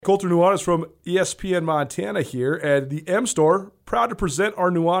Colter Nuanez from ESPN Montana here, and the M Store, proud to present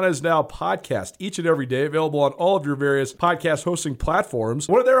our Nuanez Now podcast each and every day, available on all of your various podcast hosting platforms.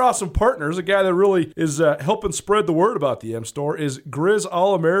 One of their awesome partners, a guy that really is helping spread the word about the M Store, is Grizz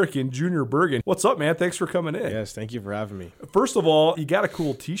All-American Junior Bergen. What's up, man? Thanks for coming in. Yes, thank you for having me. First of all, you got a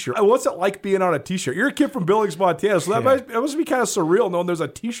cool t-shirt. What's it like being on a t-shirt? You're a kid from Billings, Montana, so that must be kind of surreal knowing there's a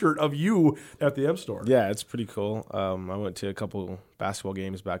t-shirt of you at the M Store. Yeah, it's pretty cool. I went to a couple basketball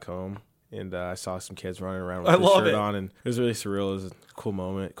games back home, and I saw some kids running around with the shirt on, and it was really surreal. It was a cool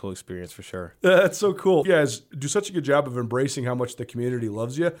moment, cool experience for sure. That's so cool. You guys do such a good job of embracing how much the community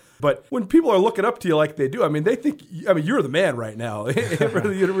loves you. But when people are looking up to you like they do, they think, you're the man right now for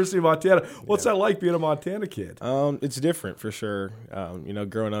the University of Montana. What's that like being a Montana kid? It's different for sure.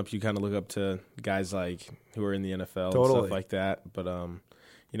 Growing up, you kind of look up to guys like who are in the NFL and stuff like that. But,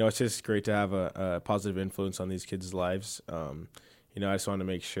 it's just great to have a positive influence on these kids' lives. I just want to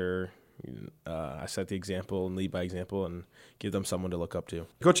make sure I set the example and lead by example and give them someone to look up to.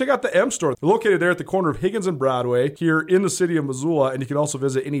 Go check out the M Store. They're located there at the corner of Higgins and Broadway here in the city of Missoula, and you can also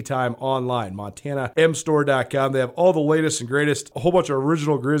visit anytime online, montanamstore.com. They have all the latest and greatest, a whole bunch of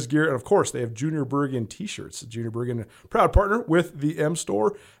original Grizz gear, and of course, they have Junior Bergen t-shirts. Junior Bergen, proud partner with the M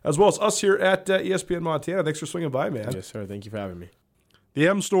Store, as well as us here at ESPN Montana. Thanks for swinging by, man. Yes, sir. Thank you for having me. The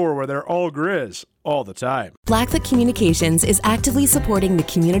M Store, where they're all Grizz all the time. Blackfoot Communications is actively supporting the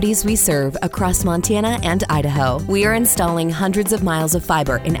communities we serve across Montana and Idaho. We are installing hundreds of miles of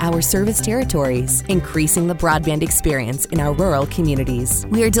fiber in our service territories, increasing the broadband experience in our rural communities.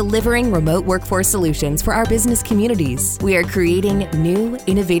 We are delivering remote workforce solutions for our business communities. We are creating new,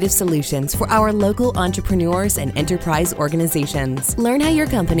 innovative solutions for our local entrepreneurs and enterprise organizations. Learn how your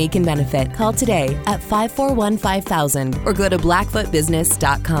company can benefit. Call today at 541-5000 or go to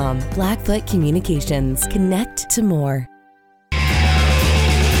blackfootbusiness.com. Blackfoot Communications. Connect to more.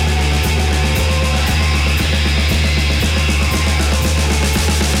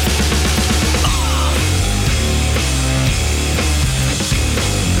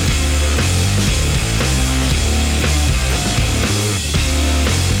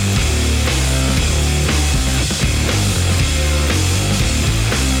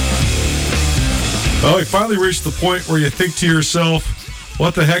 Well, we finally reached the point where you think to yourself,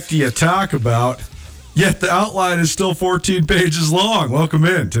 what the heck do you talk about? Yet the outline is still 14 pages long. Welcome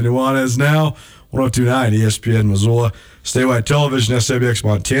in to Nuanez Now, 102.9 ESPN Missoula, statewide television, SWX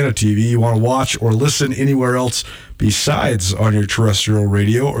Montana TV. You want to watch or listen anywhere else besides on your terrestrial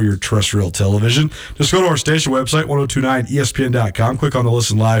radio or your terrestrial television, just go to our station website, 1029ESPN.com, click on the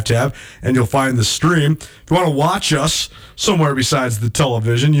Listen Live tab, and you'll find the stream. If you want to watch us somewhere besides the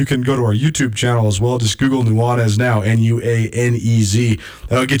television, you can go to our YouTube channel as well. Just Google Nuanez Now, Nuanez.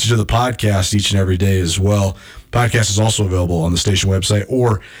 That'll get you to the podcast each and every day as well. Podcast is also available on the station website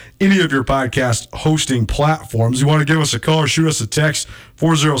or any of your podcast hosting platforms. You want to give us a call or shoot us a text,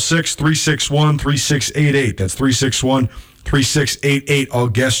 406-361-3688. That's 361-3688. All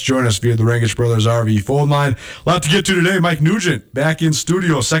guests join us via the Rangish Brothers RV phone line. A lot to get to today. Mike Nugent back in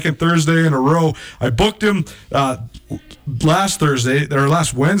studio, second Thursday in a row. I booked him last Wednesday,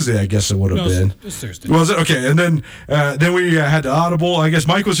 I guess it would have been. It was Thursday. Was it? Okay. And then we had to audible. I guess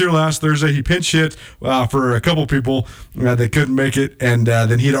Mike was here last Thursday. He pinch hit for a couple people that couldn't make it. And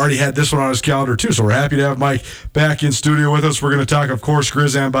then he'd already had this one on his calendar, too. So we're happy to have Mike back in studio with us. We're going to talk, of course,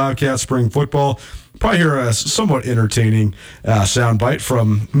 Grizz and Bobcat spring football. Probably hear a somewhat entertaining soundbite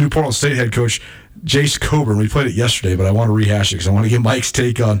from New Portland State head coach Jace Coburn. We played it yesterday, but I want to rehash it because I want to get Mike's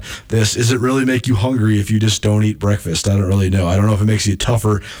take on this. Does it really make you hungry if you just don't eat breakfast? I don't really know. I don't know if it makes you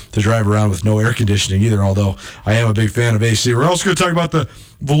tougher to drive around with no air conditioning either, although I am a big fan of AC. We're also going to talk about the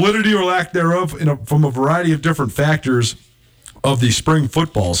validity or lack thereof from a variety of different factors of the spring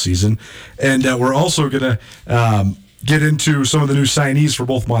football season. And we're also going to get into some of the new signees for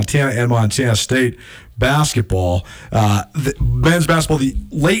both Montana and Montana State basketball. The men's basketball, the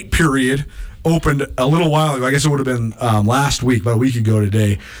late period, opened a little while ago. I guess it would have been last week, about a week ago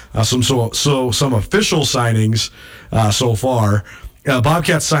today. Some official signings so far.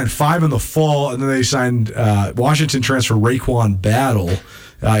 Bobcats signed 5 in the fall, and then they signed Washington transfer Raekwon Battle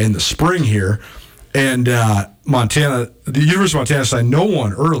in the spring here. And the University of Montana signed no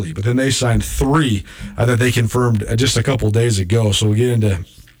one early, but then they signed 3 that they confirmed just a couple days ago. So we'll get into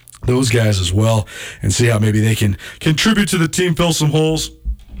those guys as well and see how maybe they can contribute to the team, fill some holes.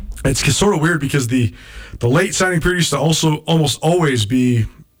 It's sort of weird because the late signing period used to also almost always be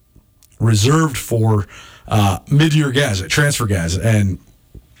reserved for mid-year guys, transfer guys, and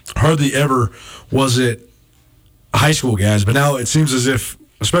hardly ever was it high school guys. But now it seems as if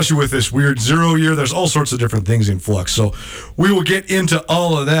especially with this weird 0 year. There's all sorts of different things in flux. So we will get into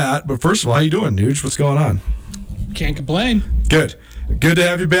all of that. But first of all, how you doing, Nuge? What's going on? Can't complain. Good. Good to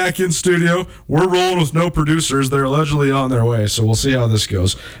have you back in studio. We're rolling with no producers. They're allegedly on their way, so we'll see how this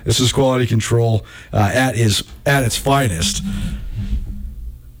goes. This is Quality Control at its finest.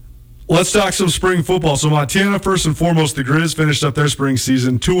 Let's talk some spring football. So Montana, first and foremost, the Grizz finished up their spring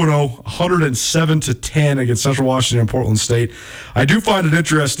season 2-0, 107-10 against Central Washington and Portland State. I do find it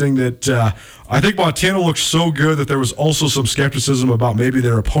interesting that I think Montana looked so good that there was also some skepticism about maybe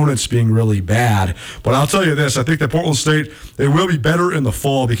their opponents being really bad. But I'll tell you this, I think that Portland State, they will be better in the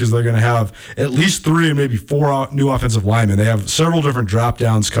fall because they're going to have at least 3 and maybe 4 new offensive linemen. They have several different drop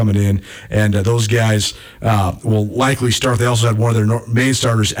downs coming in, and those guys will likely start. They also had one of their main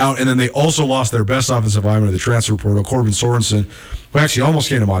starters out, and then they also lost their best offensive lineman to the transfer portal, Corbin Sorensen, who actually almost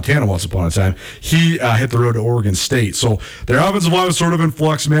came to Montana once upon a time. He hit the road to Oregon State. So their offensive line was sort of in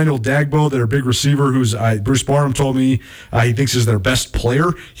flux. Manuel Dagbo, their big receiver, who's Bruce Barnum told me he thinks is their best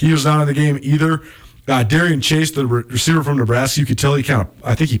player. He was not in the game either. Darian Chase, the receiver from Nebraska, you could tell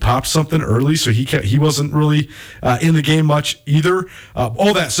I think he popped something early, so he wasn't really in the game much either.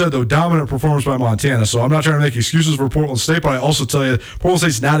 All that said, though, dominant performance by Montana. So I'm not trying to make excuses for Portland State, but I also tell you, Portland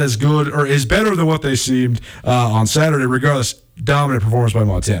State's not as good or is better than what they seemed on Saturday. Regardless, dominant performance by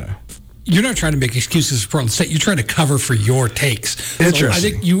Montana. You're not trying to make excuses for Portland State. You're trying to cover for your takes. Interesting. So I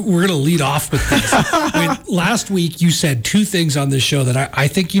think we're going to lead off with this. Last week, you said 2 things on this show that I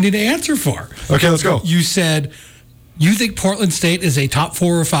think you need to answer for. Okay, let's go. You said you think Portland State is a top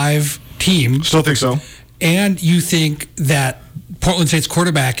 4 or 5 team. Still think so. And you think that Portland State's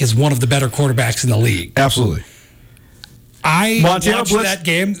quarterback is one of the better quarterbacks in the league. Absolutely. I watched that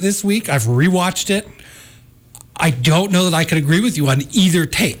game this week. I've rewatched it. I don't know that I could agree with you on either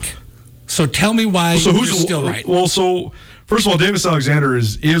take. So tell me why you're still right. Well, so first of all, Davis Alexander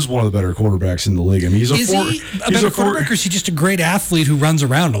is one of the better quarterbacks in the league. I mean, is he a better quarterback, or is he just a great athlete who runs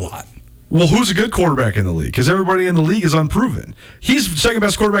around a lot? Well, who's a good quarterback in the league? Because everybody in the league is unproven. He's the second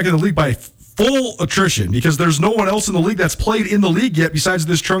best quarterback in the league by full attrition because there's no one else in the league that's played in the league yet besides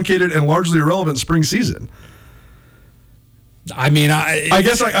this truncated and largely irrelevant spring season. I mean, I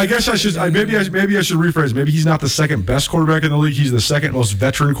guess I should maybe I should rephrase. Maybe he's not the second best quarterback in the league. He's the second most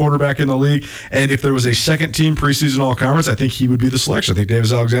veteran quarterback in the league. And if there was a second team preseason all conference, I think he would be the selection. I think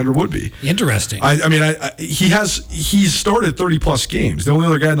Davis Alexander would be. Interesting. He's started 30+ games. The only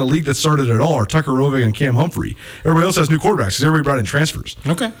other guy in the league that started at all are Tucker Roving and Cam Humphrey. Everybody else has new quarterbacks because everybody brought in transfers.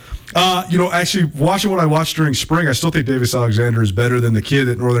 Okay. Actually, watching what I watched during spring, I still think Davis Alexander is better than the kid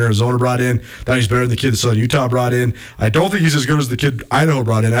that Northern Arizona brought in. That he's better than the kid that Southern Utah brought in. I don't think he's as good as the kid Idaho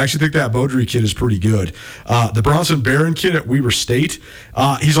brought in. I actually think that Beaudry kid is pretty good. The Bronson Barron kid at Weber State,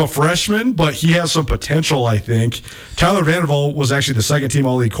 he's a freshman, but he has some potential, I think. Tyler Vanderval was actually the second-team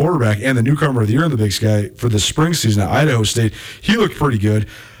All-League quarterback and the newcomer of the year in the Big Sky for the spring season at Idaho State. He looked pretty good.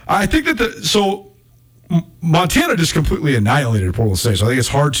 I think that Montana just completely annihilated Portland State, so I think it's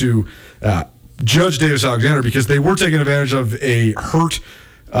hard to judge Davis Alexander because they were taking advantage of a hurt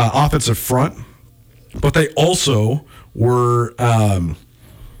offensive front, but they also were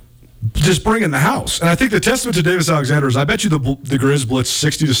just bringing the house. And I think the testament to Davis Alexander is I bet you the Grizz blitzed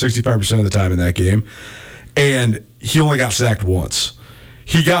 60 to 65% of the time in that game, and he only got sacked once.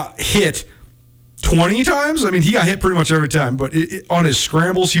 He got hit 20 times. I mean, he got hit pretty much every time, but on his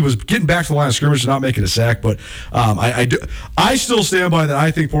scrambles, he was getting back to the line of scrimmage and not making a sack. But I still stand by that.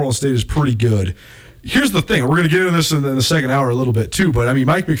 I think Portland State is pretty good. Here's the thing. We're going to get into this in the second hour a little bit, too. But, I mean,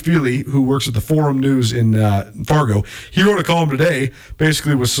 Mike McFeely, who works at the Forum News in Fargo, he wrote a column today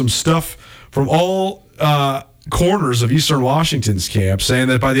basically with some stuff from all corners of Eastern Washington's camp saying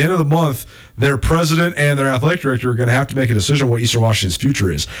that by the end of the month, their president and their athletic director are going to have to make a decision on what Eastern Washington's future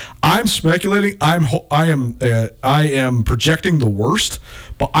is. I'm speculating. I am projecting the worst,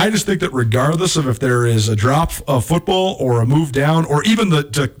 but I just think that regardless of if there is a drop of football or a move down or even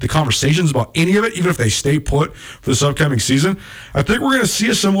the conversations about any of it, even if they stay put for this upcoming season, I think we're going to see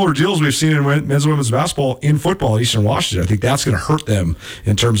a similar deal as we've seen in men's and women's basketball in football at Eastern Washington. I think that's going to hurt them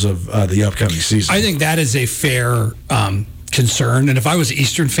in terms of the upcoming season. I think that is a fair concern. And if I was an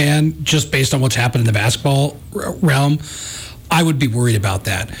Eastern fan, just based on what's happened in the basketball realm, I would be worried about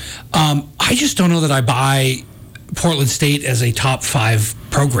that. I just don't know that I buy Portland State as a top 5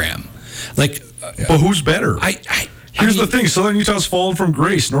 program. But who's better? Here's the thing: Southern Utah's fallen from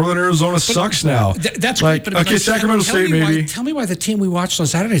grace. Northern Arizona sucks now. That's great. But Sacramento State maybe. Tell me why the team we watched on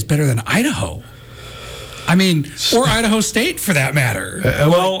Saturday is better than Idaho. I mean, or Idaho State for that matter.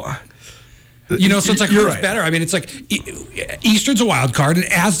 So it's like who's better? I mean, it's like Eastern's a wild card, and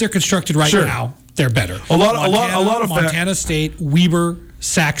as they're constructed right now, they're better. A lot of Montana State, Weber,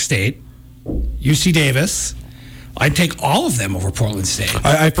 Sac State, UC Davis. I'd take all of them over Portland State.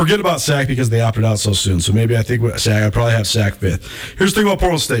 I forget about Sac because they opted out so soon. So maybe I think with Sac, I'd probably have Sac fifth. Here's the thing about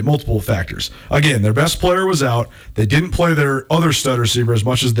Portland State, multiple factors. Again, their best player was out. They didn't play their other stud receiver as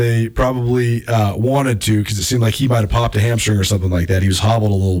much as they probably wanted to because it seemed like he might have popped a hamstring or something like that. He was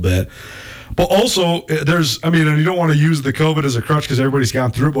hobbled a little bit. But also, and you don't want to use the COVID as a crutch because everybody's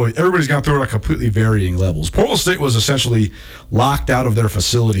gone through it, but everybody's gone through it at completely varying levels. Portland State was essentially locked out of their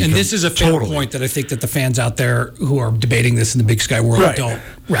facility. And this is a fair point that I think that the fans out there who are debating this in the Big Sky world don't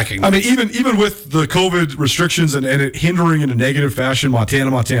recognize. I mean, even with the COVID restrictions and it hindering in a negative fashion,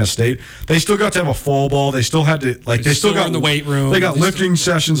 Montana State, they still got to have a fall ball. They still had to, they still got in the weight room. They got lifting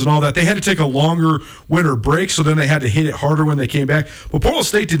sessions and all that. They had to take a longer winter break, so then they had to hit it harder when they came back. But Portland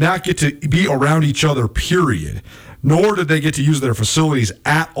State did not get to be around each other, period. Nor did they get to use their facilities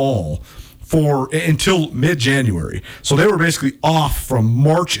at all until mid-January. So they were basically off from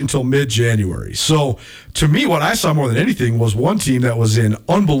March until mid-January. So to me, what I saw more than anything was one team that was in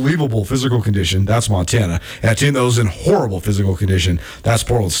unbelievable physical condition. That's Montana. And a team that was in horrible physical condition. That's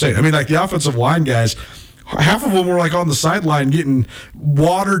Portland State. I mean, like the offensive line guys, half of them were like on the sideline getting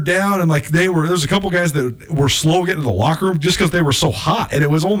watered down, and like there's a couple guys that were slow getting to the locker room just because they were so hot, and it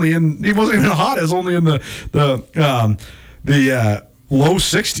wasn't even hot. It was only in the low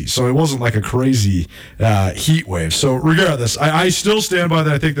 60s, so it wasn't like a crazy heat wave. So regardless, I still stand by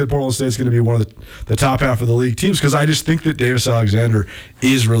that. I think that Portland State is going to be one of the top half of the league teams because I just think that Davis Alexander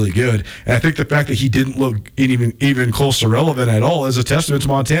is really good, and I think the fact that he didn't look even close to relevant at all is a testament to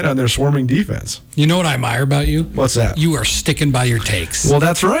Montana and their swarming defense. You know what I admire about you? What's that? You are sticking by your takes. Well,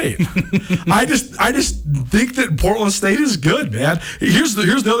 that's right. I just think that Portland State is good, man. Here's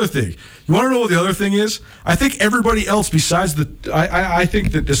the other thing. You want to know what the other thing is? I think everybody else besides I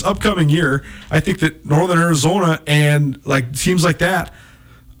think that this upcoming year, I think that Northern Arizona and like teams like that,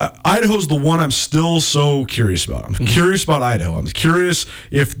 Idaho's the one I'm still so curious about. I'm curious about Idaho. I'm curious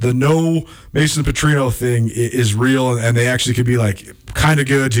if the no Mason Petrino thing is real and they actually could be like kind of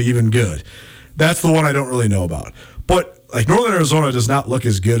good to even good. That's the one I don't really know about. But like Northern Arizona does not look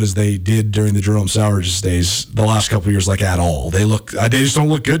as good as they did during the Jerome Sourage's days the last couple of years, like at all. They just don't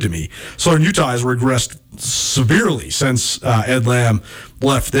look good to me. Southern Utah has regressed severely since Ed Lamb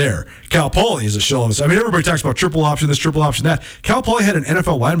left there. Cal Poly is a shell of us. I mean, everybody talks about triple option this, triple option that. Cal Poly had an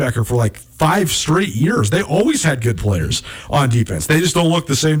NFL linebacker for like 5 straight years. They always had good players on defense. They just don't look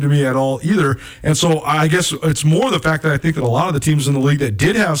the same to me at all either. And so I guess it's more the fact that I think that a lot of the teams in the league that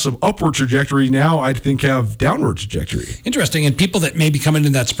did have some upward trajectory now I think have downward trajectory. Interesting. And people that maybe coming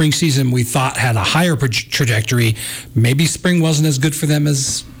into that spring season we thought had a higher trajectory, maybe spring wasn't as good for them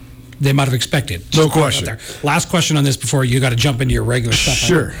as they might have expected. No question. Last question on this before you got to jump into your regular stuff.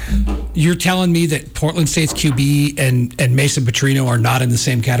 Sure. You're telling me that Portland State's QB and Mason Petrino are not in the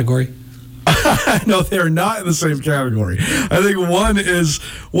same category? No, they're not in the same category. I think one is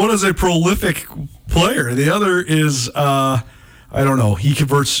a prolific player. The other is, I don't know, he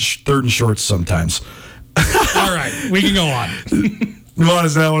converts third and shorts sometimes. All right, we can go on.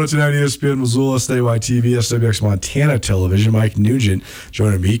 Nuanez Now, 102.9 ESPN, Missoula, Statewide TV, SWX Montana Television. Mike Nugent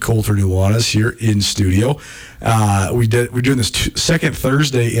joining me, Colter Nuanez, here in studio. We're doing this second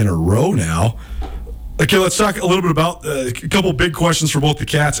Thursday in a row now. Okay, let's talk a little bit about a couple big questions for both the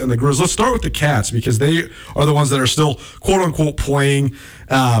Cats and the Grizz. Let's start with the Cats because they are the ones that are still quote-unquote playing.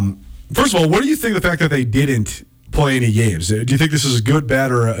 First of all, what do you think of the fact that they didn't play any games? Do you think this is good,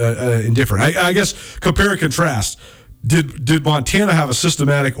 bad, or indifferent? I guess compare and contrast. Did Montana have a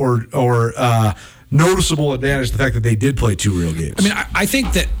systematic or noticeable advantage to the fact that they did play 2 real games? I mean, I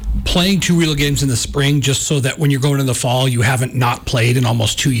think that playing 2 real games in the spring just so that when you're going in the fall you haven't not played in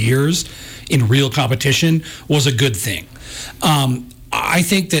almost 2 years in real competition was a good thing. I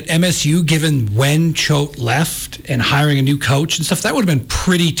think that MSU, given when Choate left and hiring a new coach and stuff, that would have been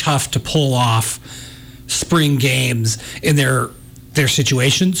pretty tough to pull off spring games in their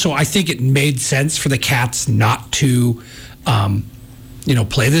situation. So I think it made sense for the Cats not to,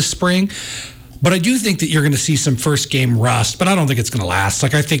 play this spring. But I do think that you're going to see some first game rust, but I don't think it's going to last.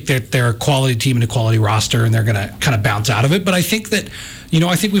 Like I think that they're a quality team and a quality roster, and they're going to kind of bounce out of it. But I think that,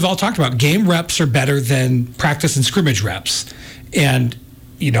 I think we've all talked about game reps are better than practice and scrimmage reps. And,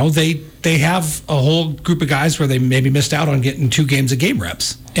 they have a whole group of guys where they maybe missed out on getting 2 games of game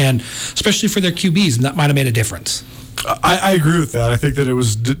reps. And especially for their QBs, and that might have made a difference. I agree with that. I think that it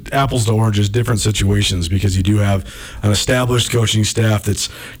was apples to oranges, different situations, because you do have an established coaching staff that's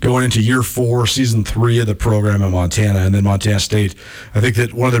going into year 4, season 3 of the program in Montana, and then Montana State. I think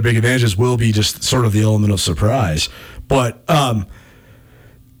that one of their big advantages will be just sort of the element of surprise. But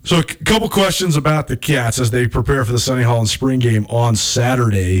So a couple questions about the Cats as they prepare for the Sonny Holland spring game on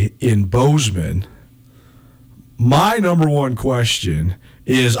Saturday in Bozeman. My number one question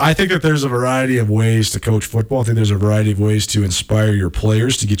is, I think that there's a variety of ways to coach football. I think there's a variety of ways to inspire your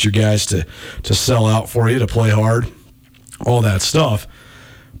players, to get your guys to sell out for you, to play hard, all that stuff.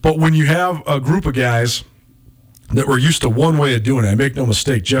 But when you have a group of guys that were used to one way of doing it, I make no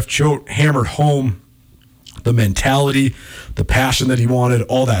mistake, Jeff Choate hammered home the mentality, the passion that he wanted,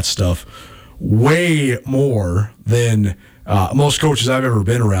 all that stuff, way more than most coaches I've ever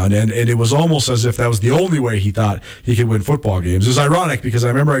been around. And it was almost as if that was the only way he thought he could win football games. It was ironic because I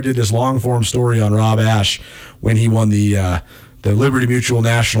remember I did this long-form story on Rob Ash when he won the Liberty Mutual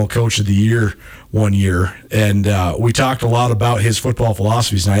National Coach of the Year one year. And we talked a lot about his football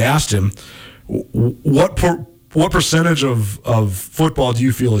philosophies. And I asked him, what percentage of football do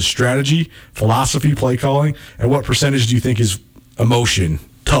you feel is strategy, philosophy, play calling, and what percentage do you think is emotion,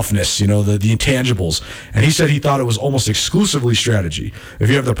 toughness, the intangibles? And he said he thought it was almost exclusively strategy. If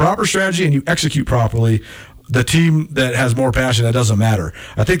you have the proper strategy and you execute properly, the team that has more passion, that doesn't matter.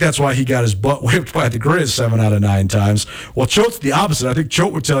 I think that's why he got his butt whipped by the Grizz 7 out of 9 times. Well, Choate's the opposite. I think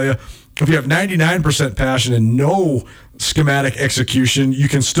Choate would tell you, if you have 99% passion and no schematic execution, you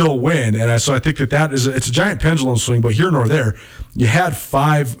can still win. And so I think it's a giant pendulum swing, but here nor there. You had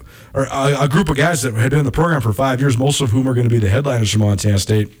a group of guys that had been in the program for 5 years, most of whom are going to be the headliners from Montana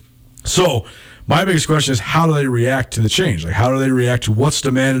State. So my biggest question is, how do they react to the change? Like, how do they react to what's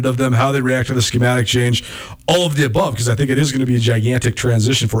demanded of them? How do they react to the schematic change? All of the above, because I think it is going to be a gigantic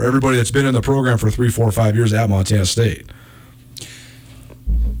transition for everybody that's been in the program for 3, 4, 5 years at Montana State.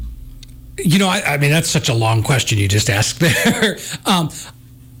 I mean, that's such a long question you just asked there.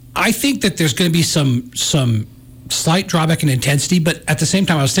 I think that there's going to be some slight drawback in intensity, but at the same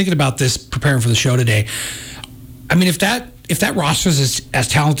time, I was thinking about this preparing for the show today. I mean, if that roster is as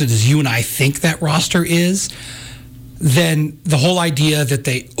talented as you and I think that roster is, then the whole idea that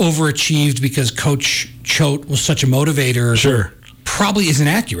they overachieved because Coach Choate was such a motivator probably isn't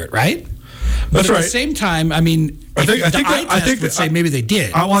accurate, right? That's right. At the same time, I mean, I think that say maybe they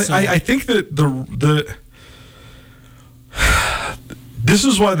did. I think that this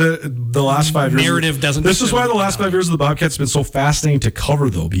is why the last 5 years narrative doesn't. This is why the last 5 years of the Bobcats have been so fascinating to cover,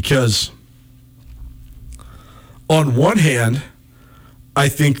 though, because on one hand, I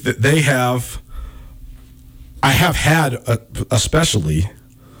think that I have had especially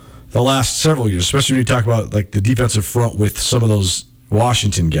the last several years, especially when you talk about like the defensive front with some of those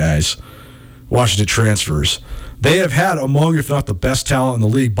Washington transfers. They have had among, if not the best talent in the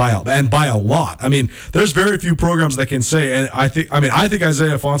league by a lot. I mean, there's very few programs that can say, and I think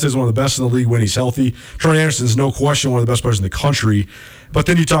Isaiah Fonte is one of the best in the league when he's healthy. Troy Anderson is no question one of the best players in the country. But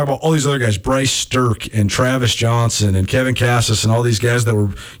then you talk about all these other guys, Bryce Stirk and Travis Johnson and Kevin Cassis and all these guys that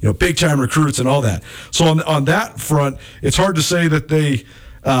were, big time recruits and all that. So on that front, it's hard to say that they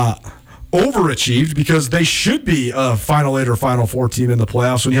overachieved, because they should be a Final 8 or Final 4 team in the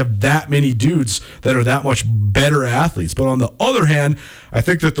playoffs when you have that many dudes that are that much better athletes. But on the other hand, I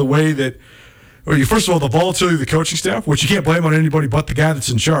think that the way that, first of all, the volatility of the coaching staff, which you can't blame on anybody but the guy that's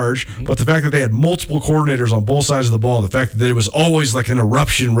in charge, but the fact that they had multiple coordinators on both sides of the ball, the fact that there was always like an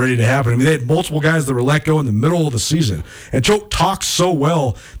eruption ready to happen. I mean, they had multiple guys that were let go in the middle of the season. And Choate talked so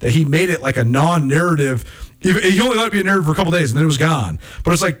well that he made it like a non-narrative. He only let it be a narrative for a couple days, and then it was gone.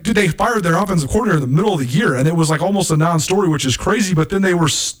 But it's like, dude, they fired their offensive coordinator in the middle of the year, and it was like almost a non-story, which is crazy. But then they were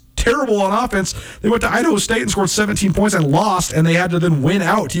terrible on offense. They went to Idaho State and scored 17 points and lost, and they had to then win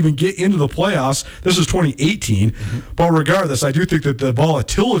out to even get into the playoffs. This is 2018. Mm-hmm. But regardless, I do think that the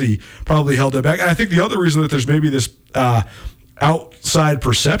volatility probably held it back. And I think the other reason that there's maybe this outside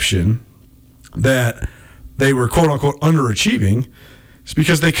perception that they were quote-unquote underachieving is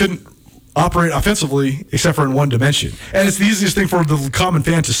because they couldn't operate offensively except for in one dimension. And it's the easiest thing for the common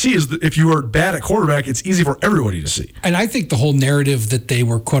fan to see is that if you are bad at quarterback, it's easy for everybody to see. And I think the whole narrative that they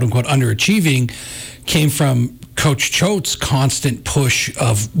were quote-unquote underachieving came from Coach Choate's constant push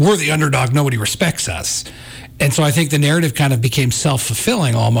of, we're the underdog, nobody respects us. And so I think the narrative kind of became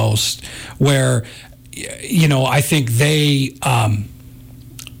self-fulfilling almost, where, I think they...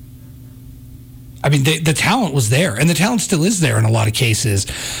 the talent was there, and the talent still is there in a lot of cases.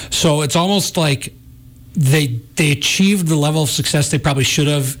 So it's almost like they achieved the level of success they probably should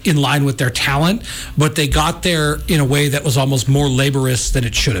have in line with their talent, but they got there in a way that was almost more laborious than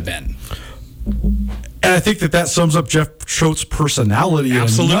it should have been. And I think that sums up Jeff Choate's personality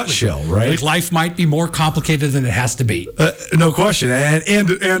Absolutely. In a nutshell, right? Like life might be more complicated than it has to be. No question.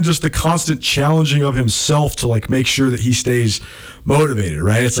 And just the constant challenging of himself to like make sure that he stays motivated,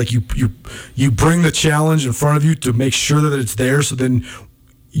 right? It's like you bring the challenge in front of you to make sure that it's there, so then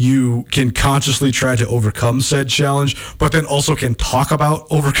you can consciously try to overcome said challenge, but then also can talk about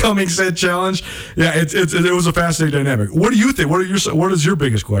overcoming said challenge. Yeah, it was a fascinating dynamic. What do you think? What is your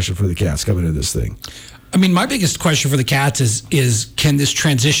biggest question for the Cats coming into this thing? I mean, my biggest question for the Cats is can this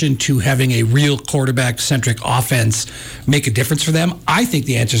transition to having a real quarterback-centric offense make a difference for them? I think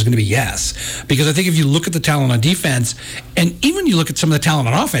the answer is going to be yes, because I think if you look at the talent on defense, and even you look at some of the talent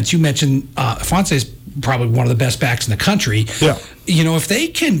on offense, you mentioned Fonse's probably one of the best backs in the country. Yeah. You know, if they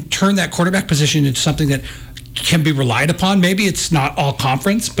can turn that quarterback position into something that can be relied upon, maybe it's not all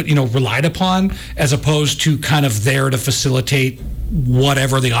conference, but, you know, relied upon as opposed to kind of there to facilitate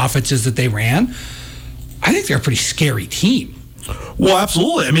whatever the offense is that they ran, I think they're a pretty scary team. Well,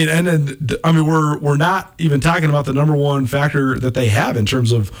 absolutely. I mean, we're not even talking about the number one factor that they have in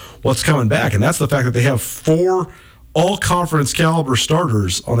terms of what's coming back, and that's the fact that they have 4 all-conference caliber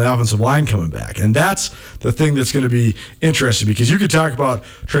starters on the offensive line coming back. And that's the thing that's going to be interesting, because you could talk about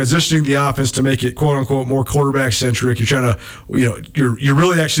transitioning the offense to make it, quote-unquote, more quarterback-centric. You're trying to, you know, you're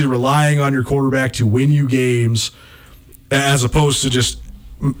really actually relying on your quarterback to win you games as opposed to just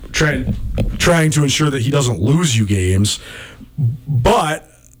trying to ensure that he doesn't lose you games. But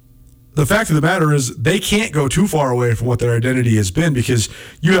the fact of the matter is they can't go too far away from what their identity has been, because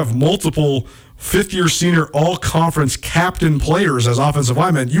you have multiple fifth-year senior all-conference captain players as offensive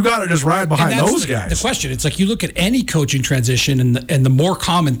linemen. You got to just ride behind those guys. The question, it's like you look at any coaching transition, and the more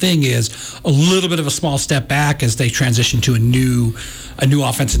common thing is a little bit of a small step back as they transition to a new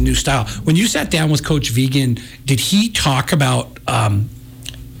offense and new style. When you sat down with Coach Vigen, did he talk about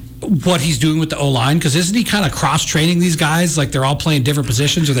what he's doing with the O-line? Because isn't he kind of cross-training these guys? Like they're all playing different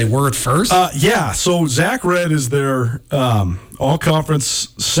positions, or they were at first? Yeah, so Zach Red is their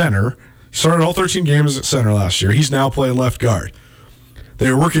all-conference center. He started all 13 games at center last year. He's now playing left guard.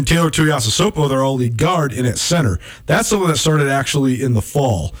 They were working Taylor Tuiasosopo, their all-league guard, in at center. That's something that started actually in the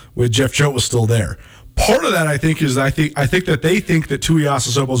fall when Jeff Choate was still there. Part of that, I think, is I think that they think that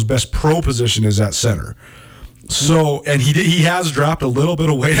Tuiasosopo's best pro position is at center. So, and he has dropped a little bit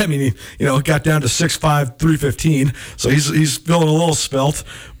of weight. I mean, he got down to 6'5", 315. So he's feeling a little svelte.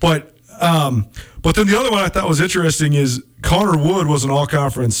 But then the other one I thought was interesting is Connor Wood was an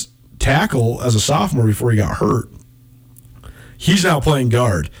all-conference tackle as a sophomore before he got hurt. He's now playing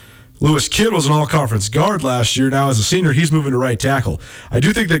guard. Lewis Kidd was an all-conference guard last year. Now as a senior, he's moving to right tackle. I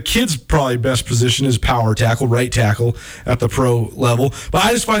do think that Kidd's probably best position is power tackle, right tackle at the pro level. But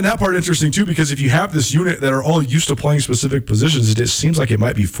I just find that part interesting too, because if you have this unit that are all used to playing specific positions, it just seems like it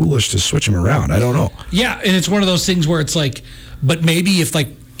might be foolish to switch them around. I don't know. Yeah, and it's one of those things where it's like, but maybe if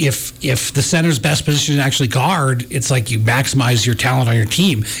the center's best position is actually guard, it's like you maximize your talent on your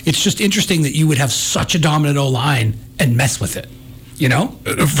team. It's just interesting that you would have such a dominant O-line and mess with it. You know?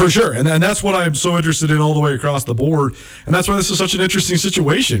 For sure. And that's what I'm so interested in all the way across the board. And that's why this is such an interesting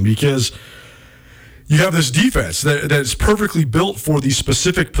situation, because you have this defense that's perfectly built for these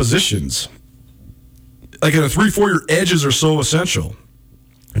specific positions. Like in a 3-4, your edges are so essential.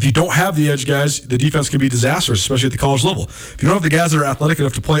 If you don't have the edge guys, the defense can be disastrous, especially at the college level. If you don't have the guys that are athletic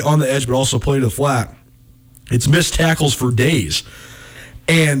enough to play on the edge but also play to the flat, it's missed tackles for days.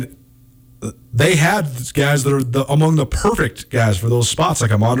 And they had guys that are among the perfect guys for those spots,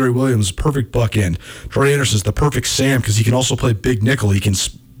 like Amandre Williams, perfect buck end. Troy Anderson's the perfect Sam because he can also play big nickel. He can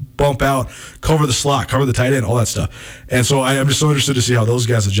bump out, cover the slot, cover the tight end, all that stuff. And so I'm just so interested to see how those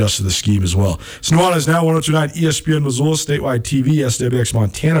guys adjust to the scheme as well. So Nuanez is now 102.9 ESPN Missoula, statewide TV, SWX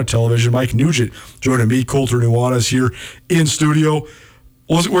Montana Television. Mike Nugent joining me, Colter Nuanez here in studio.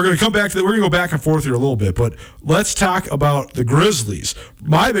 We're going to come back to that. We're going to go back and forth here a little bit, but let's talk about the Grizzlies.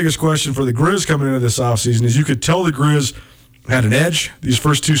 My biggest question for the Grizz coming into this offseason is you could tell the Grizz had an edge these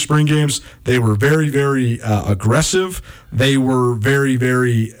first 2 spring games. They were very, very aggressive. They were very,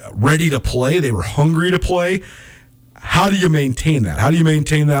 very ready to play. They were hungry to play. How do you maintain that? How do you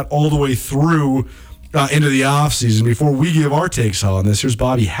maintain that all the way through into the offseason? Before we give our takes on this, here's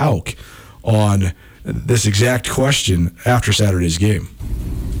Bobby Hauck on this exact question after Saturday's game.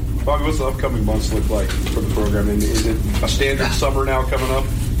 Bobby, what's the upcoming months look like for the program? And is it a standard summer now coming up?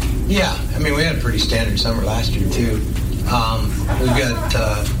 Yeah, I mean, we had a pretty standard summer last year, too. We've got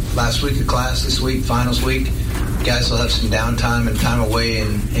last week of class, this week, finals week. Guys will have some downtime and time away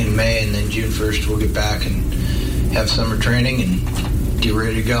in May, and then June 1st we'll get back and have summer training and get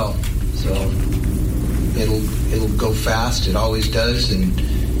ready to go. So it'll go fast. It always does, and,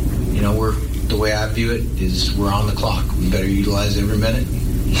 the way I view it is we're on the clock. We better utilize every minute.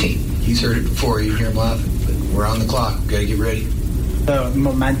 He's heard it before. You hear him laughing. But we're on the clock. We've got to get ready. The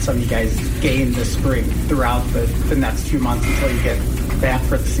momentum you guys gained this spring throughout the next few months until you get back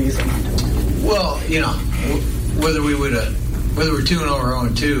for the season? Well, whether we would have whether we're 2-0 or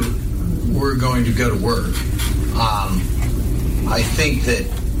 0-2, we're going to go to work. I think that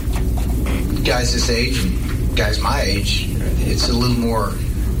guys this age and guys my age, it's a little more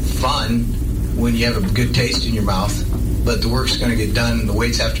fun when you have a good taste in your mouth, but the work's going to get done. The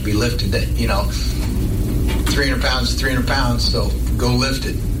weights have to be lifted. 300 pounds is 300 pounds, so go lift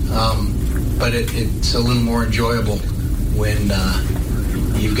it. But it's a little more enjoyable when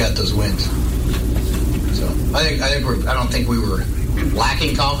you've got those wins. So I don't think we were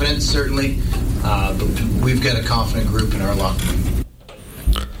lacking confidence, certainly, but we've got a confident group in our locker room.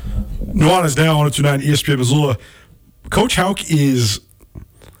 Nuanez Now, 102.9 ESPN Missoula. Coach Hauck is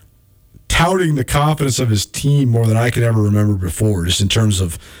touting the confidence of his team more than I could ever remember before, just in terms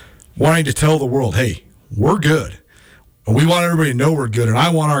of wanting to tell the world, hey, we're good. And we want everybody to know we're good, and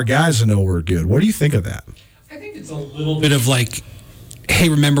I want our guys to know we're good. What do you think of that? I think it's a little bit of like, hey,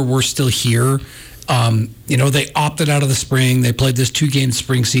 remember, we're still here. They opted out of the spring. They played this 2-game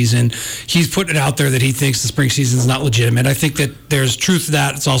spring season. He's putting it out there that he thinks the spring season is not legitimate. I think that there's truth to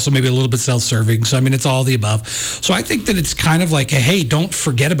that. It's also maybe a little bit self-serving. So, it's all the above. So I think that it's kind of like, hey, don't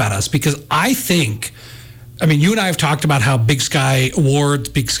forget about us, because I think, you and I have talked about how Big Sky awards,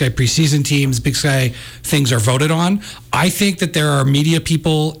 Big Sky preseason teams, Big Sky things are voted on. I think that there are media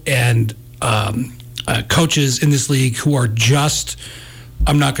people and coaches in this league who are just,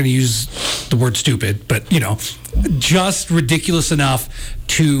 I'm not going to use the word stupid, but, just ridiculous enough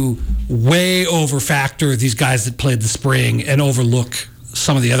to way over-factor these guys that played the spring and overlook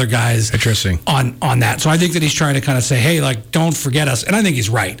some of the other guys. Interesting. On that. So I think that he's trying to kind of say, hey, don't forget us. And I think he's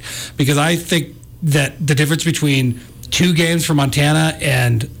right, because I think that the difference between 2 games for Montana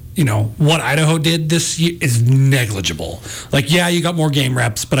and what Idaho did this year is negligible. You got more game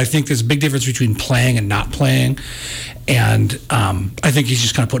reps, but I think there's a big difference between playing and not playing. And I think he's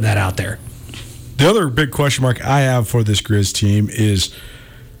just kind of putting that out there. The other big question mark I have for this Grizz team is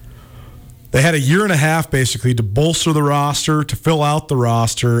they had a year and a half basically to bolster the roster, to fill out the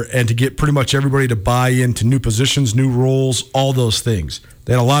roster, and to get pretty much everybody to buy into new positions, new roles, all those things.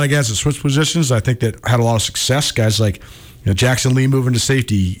 They had a lot of guys that switched positions, I think, that had a lot of success. Guys like Jackson Lee moving to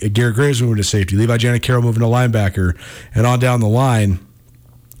safety, Garrett Graves moving to safety, Levi Janicaro moving to linebacker, and on down the line.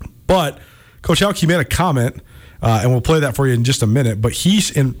 But Coach Hauck, he made a comment, and we'll play that for you in just a minute, but he's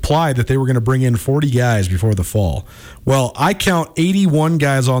implied that they were going to bring in 40 guys before the fall. Well, I count 81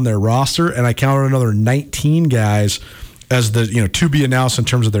 guys on their roster, and I counted another 19 guys as the to be announced in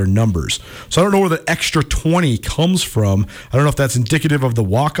terms of their numbers. So I don't know where the extra 20 comes from. I don't know if that's indicative of the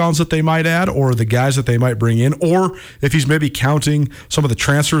walk-ons that they might add, or the guys that they might bring in, or if he's maybe counting some of the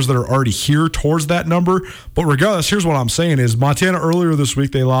transfers that are already here towards that number. But regardless, here's what I'm saying is Montana earlier this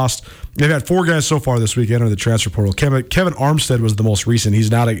week, they've had 4 guys so far this week enter the transfer portal. Kevin Armstead was the most recent. He's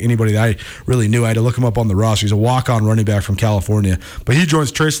not anybody that I really knew. I had to look him up on the roster. He's a walk-on running back from California. But he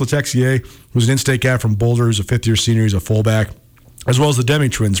joins Trace Letexier, who's an in-state guy from Boulder, who's a 5th-year senior. He's a fullback, as well as the Deming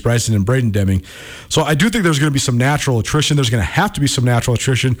twins, Bryson and Braden Deming. So I do think there's going to be some natural attrition. There's going to have to be some natural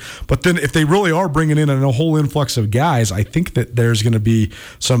attrition. But then if they really are bringing in a whole influx of guys, I think that there's going to be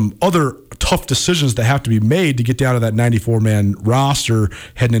some other tough decisions that have to be made to get down to that 94-man roster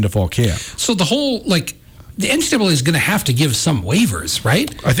heading into fall camp. So the whole, the NCAA is going to have to give some waivers, right?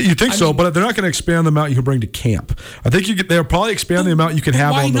 You think so, but they're not going to expand the amount you can bring to camp. I think they'll probably expand the amount you can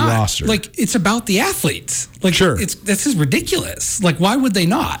have on the roster. It's about the athletes. Sure. This is ridiculous. Why would they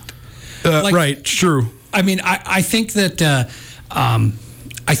not? Right, true. I think that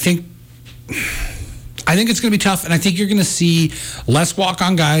I think it's going to be tough, and I think you're going to see less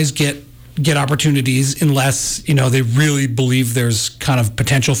walk-on guys get opportunities unless they really believe there's kind of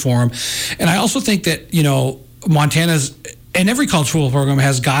potential for them. And I also think that Montana's, and every college football program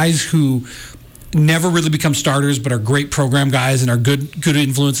has guys who never really become starters but are great program guys and are good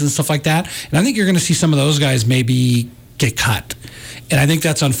influences and stuff like that. And I think you're going to see some of those guys maybe get cut. And I think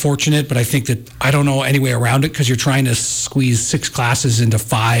that's unfortunate, but I think that I don't know any way around it, because you're trying to squeeze 6 classes into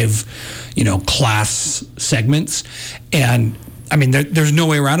 5 class segments. And there's no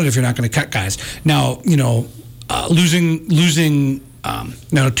way around it if you're not going to cut guys. Now, losing 2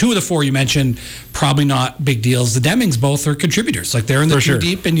 of the 4 you mentioned, probably not big deals. The Demings both are contributors. They're in the team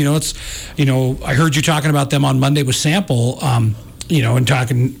deep, and I heard you talking about them on Monday with Sample, and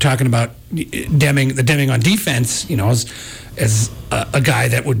talking about the Deming on defense, as a guy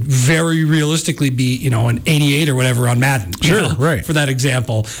that would very realistically be, an 88 or whatever on Madden. Right. For that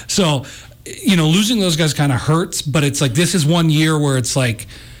example. So, losing those guys kind of hurts, but it's this is one year where it's I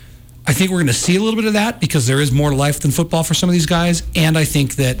think we're going to see a little bit of that, because there is more to life than football for some of these guys, and I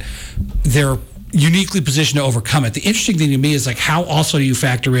think that they're uniquely positioned to overcome it. The interesting thing to me is how also do you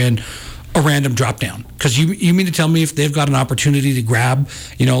factor in a random drop down? Because you mean to tell me if they've got an opportunity to grab,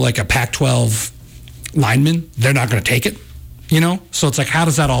 like a Pac-12 lineman, they're not going to take it? So it's like, how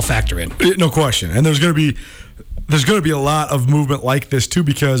does that all factor in? No question. And there's going to be a lot of movement like this too,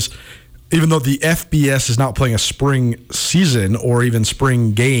 because even though the FBS is not playing a spring season or even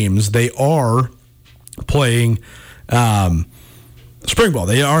spring games, they are playing spring ball.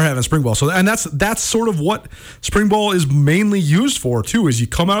 They are having spring ball. So, and that's sort of what spring ball is mainly used for too, is you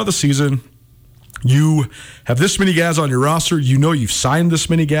come out of the season, you have this many guys on your roster, you've signed this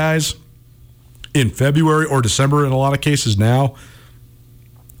many guys in February or December in a lot of cases now.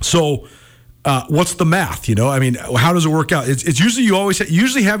 So what's the math? How does it work out? It's usually you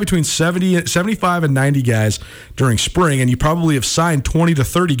usually have between 75 and 90 guys during spring, and you probably have signed 20 to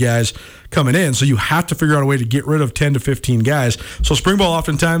 30 guys coming in. So you have to figure out a way to get rid of 10 to 15 guys. So spring ball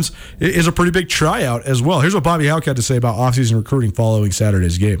oftentimes is a pretty big tryout as well. Here's what Bobby Hauck had to say about offseason recruiting following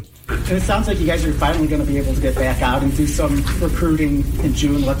Saturday's game. And it sounds like you guys are finally going to be able to get back out and do some recruiting in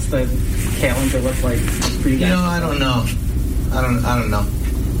June. What's the calendar look like for you guys? I don't know. I don't know.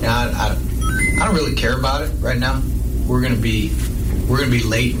 I don't really care about it right now. We're going to be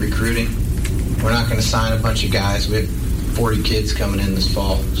late recruiting. We're not going to sign a bunch of guys. We have 40 kids coming in this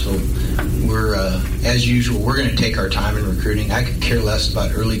fall, so we're as usual. We're going to take our time in recruiting. I could care less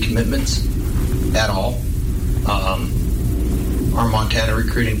about early commitments at all. Our Montana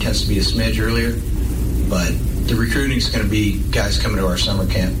recruiting tends to be a smidge earlier, but the recruiting is going to be guys coming to our summer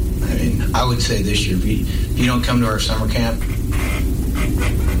camp. I would say this year, if you don't come to our summer camp,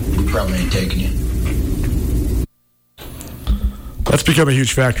 we probably ain't taking you. That's become a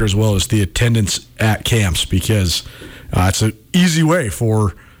huge factor as well as the attendance at camps, because it's an easy way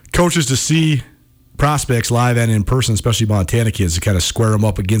for coaches to see prospects live and in person, especially Montana kids, to kind of square them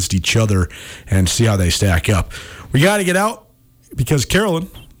up against each other and see how they stack up. We got to get out because Carolyn,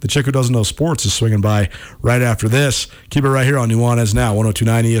 the chick who doesn't know sports, is swinging by right after this. Keep it right here on Nuanez Now,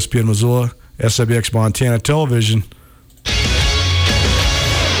 102.9 ESPN Missoula, SWX Montana Television.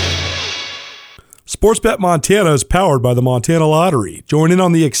 Sportsbet Montana is powered by the Montana Lottery. Join in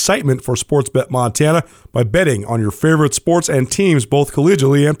on the excitement for Sportsbet Montana by betting on your favorite sports and teams both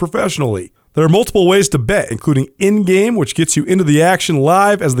collegially and professionally. There are multiple ways to bet, including in-game, which gets you into the action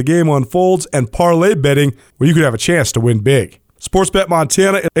live as the game unfolds, and parlay betting, where you could have a chance to win big. Sportsbet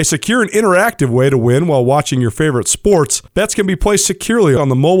Montana is a secure and interactive way to win while watching your favorite sports. Bets can be placed securely on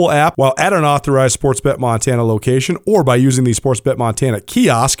the mobile app while at an authorized Sportsbet Montana location or by using the Sportsbet Montana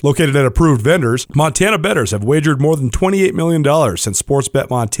kiosk located at approved vendors. Montana bettors have wagered more than $28 million since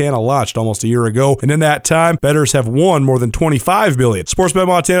Sportsbet Montana launched almost a year ago, and in that time, bettors have won more than $25 million. Sportsbet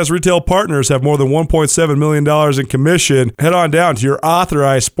Montana's retail partners have more than $1.7 million in commission. Head on down to your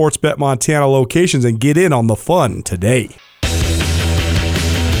authorized Sportsbet Montana locations and get in on the fun today.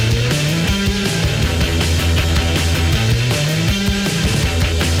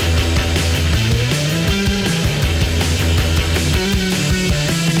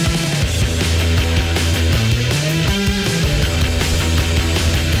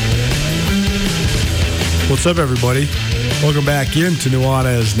 What's up, everybody? Welcome back into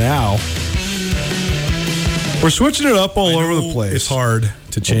Nuanez Now. We're switching it up all over the place. It's hard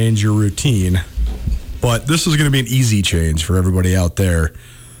to change your routine, but this is going to be an easy change for everybody out there.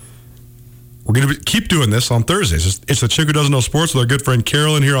 We're going to keep doing this on Thursdays. It's the chick who doesn't know sports with our good friend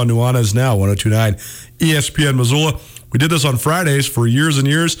Carolyn here on Nuanez Now, 102.9 ESPN Missoula. We did this on Fridays for years and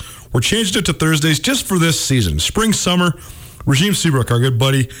years. We're changing it to Thursdays just for this season. Spring, summer. Regime Seabrook, our good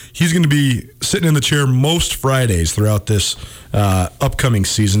buddy, he's going to be sitting in the chair most Fridays throughout this upcoming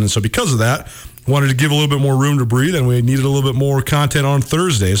season. And so because of that, wanted to give a little bit more room to breathe, and we needed a little bit more content on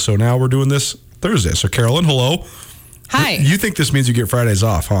Thursdays. So now we're doing this Thursday. So Carolyn, hello. Hi. You think this means you get Fridays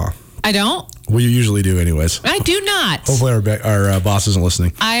off, huh? I don't. Well, you usually do anyways. I do not. Hopefully our boss isn't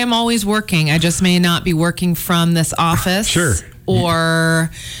listening. I am always working. I just may not be working from this office. Sure. Or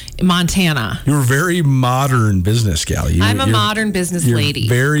Montana. You're a very modern business gal. I'm a modern business lady.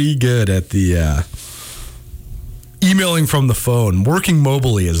 Very good at the emailing from the phone, working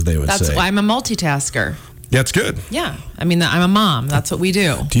mobily, as they would say. That's why I'm a multitasker. That's good. Yeah. I mean, I'm a mom. That's what we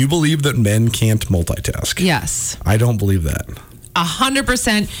do. Do you believe that men can't multitask? Yes. I don't believe that.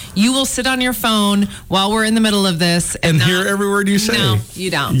 100%. You will sit on your phone while we're in the middle of this and hear every word you say. No, you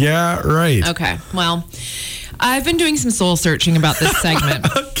don't. Yeah, right. Okay. Well, I've been doing some soul searching about this segment.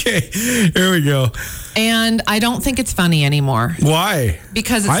 Okay, here we go. And I don't think it's funny anymore. Why?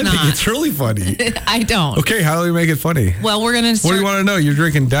 Because it's I not. think it's really funny. I don't. Okay, how do we make it funny? Well, we're going to What do you want to know? You're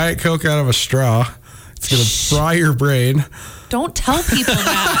drinking Diet Coke out of a straw. It's going to fry your brain. Don't tell people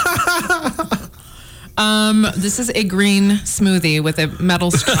that. This is a green smoothie with a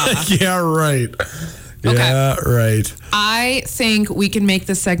metal straw. Yeah, right. Okay. Yeah, right. I think we can make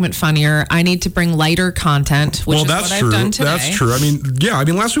this segment funnier. I need to bring lighter content, which is what I've done today. That's true. I mean,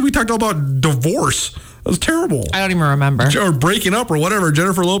 last week we talked about divorce. That was terrible. I don't even remember. Or breaking up or whatever.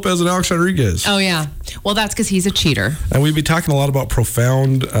 Jennifer Lopez and Alex Rodriguez. Oh, yeah. Well, that's because he's a cheater. And we'd be talking a lot about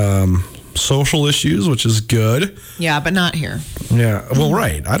profound social issues, which is good. Yeah, but not here. Yeah. Well,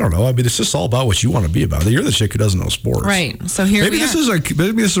 right. I don't know. I mean, it's just all about what you want to be about. You're the chick who doesn't know sports. Right. So here maybe this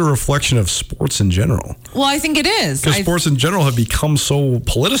is a reflection of sports in general. Well, I think it is. Because sports in general have become so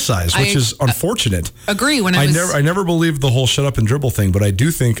politicized, which is unfortunate. Agree. I never believed the whole shut up and dribble thing, but I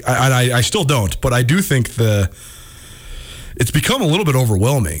do think I still don't, but I do think it's become a little bit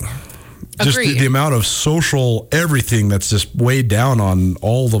overwhelming. Just the amount of social everything that's just weighed down on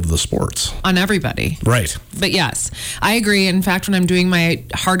all of the sports. On everybody. Right. But yes, I agree. In fact, when I'm doing my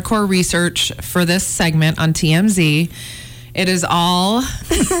hardcore research for this segment on TMZ, it is all,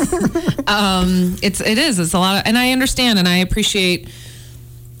 it's a lot of, and I understand and I appreciate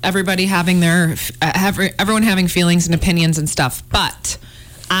everybody having everyone having feelings and opinions and stuff, but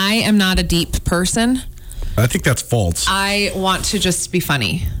I am not a deep person. I think that's false. I want to just be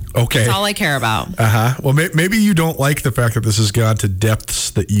funny. Okay. That's all I care about. Well, maybe you don't like the fact that this has gone to depths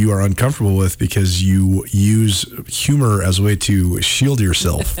that you are uncomfortable with because you use humor as a way to shield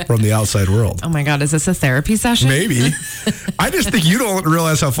yourself from the outside world. Oh my God, is this a therapy session? Maybe. I just think you don't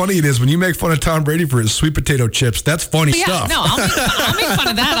realize how funny it is when you make fun of Tom Brady for his sweet potato chips. That's funny stuff. No, I'll make fun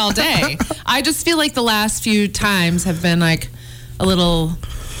of that all day. I just feel like the last few times have been like a little,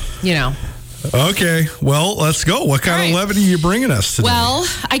 Okay, well, let's go. What kind of levity are you bringing us today? Well,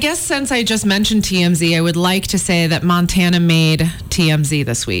 I guess since I just mentioned TMZ, I would like to say that Montana made TMZ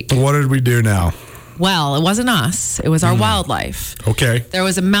this week. What did we do now? Well, it wasn't us. It was our wildlife. Okay. There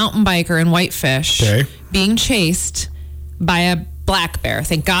was a mountain biker in Whitefish being chased by a black bear.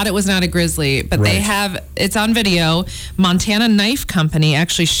 Thank God it was not a grizzly, but it's on video. Montana Knife Company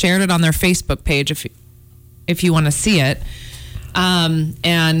actually shared it on their Facebook page if you want to see it.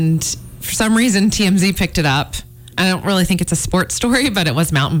 And for some reason, TMZ picked it up. I don't really think it's a sports story, but it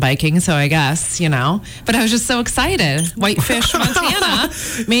was mountain biking, so I guess, But I was just so excited. Whitefish, Montana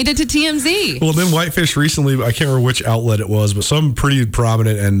made it to TMZ. Well, then Whitefish recently, I can't remember which outlet it was, but some pretty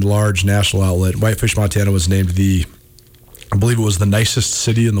prominent and large national outlet, Whitefish, Montana was named I believe it was the nicest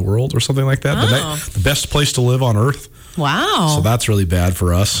city in the world or something like that. The best place to live on Earth. Wow. So that's really bad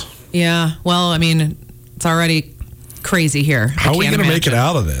for us. Yeah. Well, I mean, it's already crazy here. How are we going to make it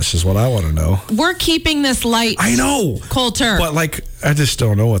out of this is what I want to know. We're keeping this light. I know. Coulter. But I just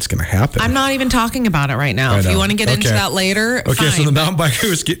don't know what's going to happen. I'm not even talking about it right now. If you want to get into that later, okay, fine. So the mountain biker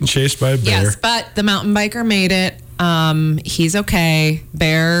was getting chased by a bear. Yes, but the mountain biker made it. He's okay.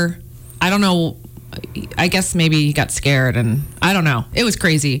 Bear, I don't know. I guess maybe he got scared and I don't know. It was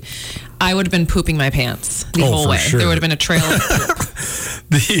crazy. I would have been pooping my pants the whole way. Sure. There would have been a trail of poop.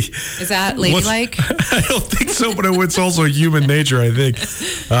 Is that ladylike? I don't think so, but it's also human nature, I think.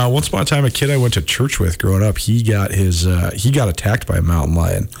 Once upon a time, a kid I went to church with growing up, he got attacked by a mountain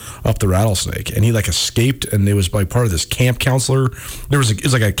lion up the Rattlesnake, and he escaped, and it was by part of this camp counselor. It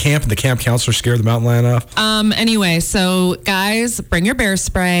was like a camp, and the camp counselor scared the mountain lion off. Anyway, so guys, bring your bear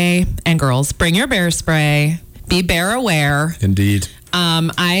spray, and girls, bring your bear spray. Be bear aware. Indeed.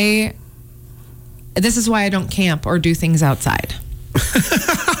 This is why I don't camp or do things outside.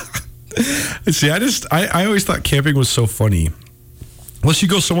 See, I always thought camping was so funny. Unless you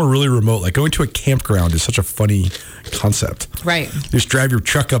go somewhere really remote, like going to a campground is such a funny concept. Right. You just drive your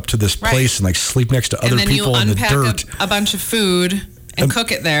truck up to this place and sleep next to other people in the dirt. And then you unpack a bunch of food and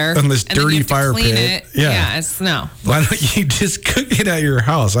cook it there. On this dirty fire pit. Yeah, it's no. Why don't you just cook it at your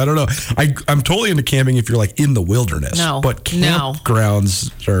house? I don't know. I'm totally into camping if you're in the wilderness. No. But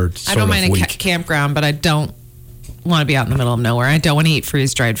campgrounds are sort I don't mind weak. A campground, but I don't want to be out in the middle of nowhere. I don't want to eat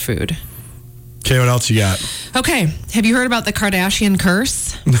freeze-dried food. Okay, what else you got? Okay, have you heard about the Kardashian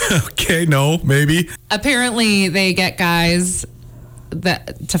curse? Okay, no, maybe. Apparently, they get guys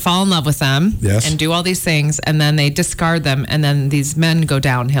to fall in love with them and do all these things, and then they discard them, and then these men go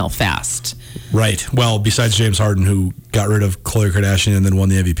downhill fast. Right. Well, besides James Harden, who got rid of Khloe Kardashian and then won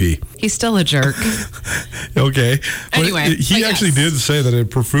the MVP. He's still a jerk. Okay. Anyway. He actually did say that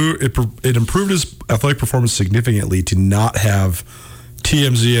it improved his athletic performance significantly to not have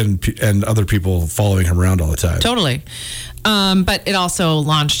TMZ and other people following him around all the time. Totally. But it also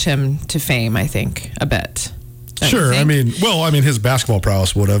launched him to fame, I think, a bit. Sure. I mean, his basketball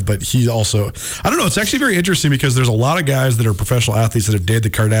prowess would have, but he also, I don't know. It's actually very interesting because there's a lot of guys that are professional athletes that have dated the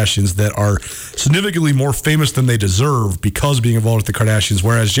Kardashians that are significantly more famous than they deserve because of being involved with the Kardashians.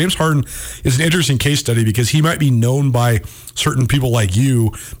 Whereas James Harden is an interesting case study because he might be known by certain people like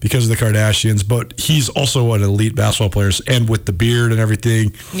you because of the Kardashians, but he's also an elite basketball player, and with the beard and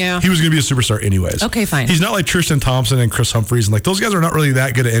everything, he was going to be a superstar anyways. Okay, fine. He's not like Tristan Thompson and Chris Humphries, and like those guys are not really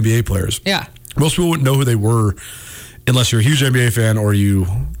that good at NBA players. Yeah. Most people wouldn't know who they were unless you're a huge NBA fan or you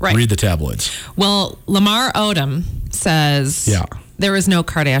read the tabloids. Well, Lamar Odom says there is no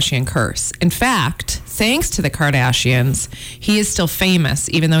Kardashian curse. In fact, thanks to the Kardashians, he is still famous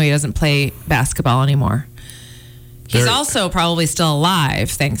even though he doesn't play basketball anymore. He's also probably still alive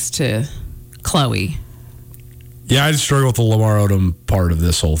thanks to Khloe. Yeah, I struggle with the Lamar Odom part of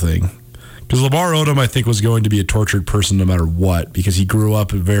this whole thing. Because Lamar Odom, I think, was going to be a tortured person no matter what, because he grew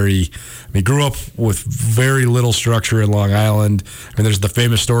up with very little structure in Long Island. I mean, there's the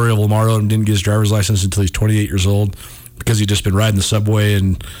famous story of Lamar Odom didn't get his driver's license until he's 28 years old because he'd just been riding the subway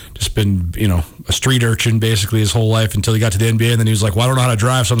and just been, a street urchin basically his whole life until he got to the NBA. And then he was like, well, I don't know how to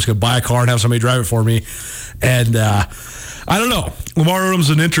drive, so I'm just going to buy a car and have somebody drive it for me. And I don't know. Lamar Odom's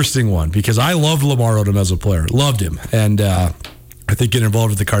an interesting one because I loved Lamar Odom as a player. Loved him. And I think getting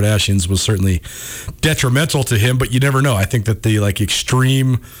involved with the Kardashians was certainly detrimental to him, but you never know. I think that the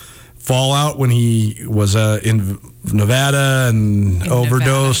extreme fallout when he was in Nevada and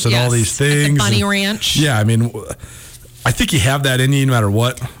overdosed and all these things. At the Bunny Ranch. Yeah, I mean, I think you have that in you no matter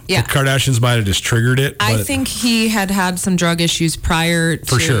what. Yeah. The Kardashians might have just triggered it. I think he had some drug issues prior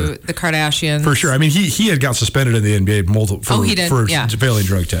to the Kardashians. For sure. I mean, he had got suspended in the NBA for failing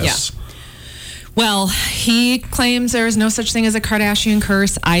drug tests. Yeah. Well, he claims there is no such thing as a Kardashian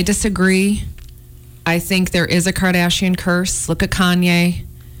curse. I disagree. I think there is a Kardashian curse. Look at Kanye.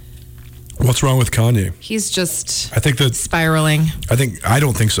 What's wrong with Kanye? He's just spiraling. I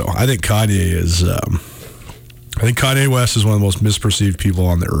don't think so. I think Kanye is... I think Kanye West is one of the most misperceived people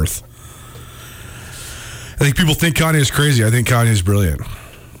on the earth. I think people think Kanye is crazy. I think Kanye is brilliant.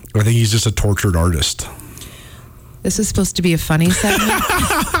 I think he's just a tortured artist. This is supposed to be a funny segment.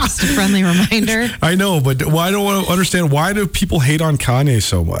 Just a friendly reminder. I know, but I don't want to understand, why do people hate on Kanye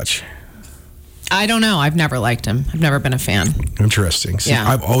so much? I don't know. I've never liked him. I've never been a fan. Interesting. See,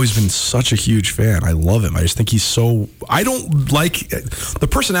 I've always been such a huge fan. I love him. I just think he's so... I don't like... The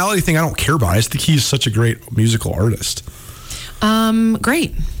personality thing I don't care about. I just think he's such a great musical artist.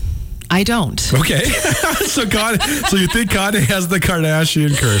 Great. I don't. Okay. So you think Kanye has the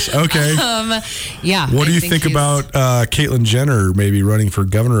Kardashian curse? Okay. Yeah. What do you think about Caitlyn Jenner maybe running for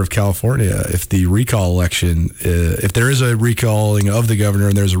governor of California if the recall election, if there is a recalling of the governor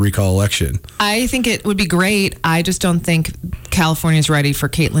and there's a recall election? I think it would be great. I just don't think California's ready for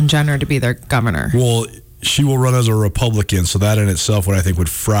Caitlyn Jenner to be their governor. Well, she will run as a Republican, so that in itself would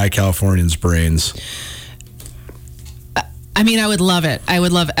fry Californians' brains. I mean, I would love it. I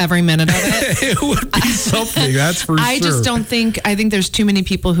would love every minute of it. It would be something, that's for sure. I just don't think, I think there's too many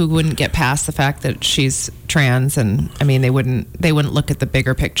people who wouldn't get past the fact that she's trans, and I mean, they wouldn't look at the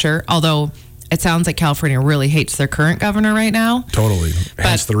bigger picture. Although it sounds like California really hates their current governor right now. Totally.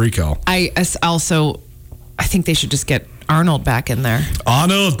 Hence the recall. I think they should just get Arnold back in there.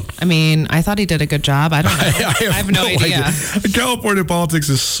 Arnold. I mean, I thought he did a good job. I don't know. I have no idea. California politics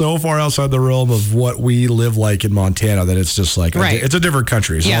is so far outside the realm of what we live like in Montana that it's just like, it's a different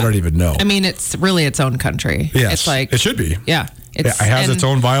country, so I don't even know. I mean, it's really its own country. Yes, it's like, it should be. Yeah. It has its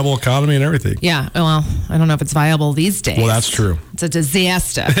own viable economy and everything. Yeah. Well, I don't know if it's viable these days. Well, that's true. It's a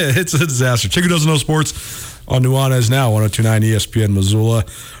disaster. It's a disaster. Chick Who Doesn't Know Sports on Nuanez Now, 102.9 ESPN Missoula.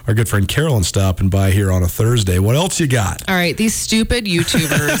 Our good friend Carolyn stopping by here on a Thursday. What else you got? All right, these stupid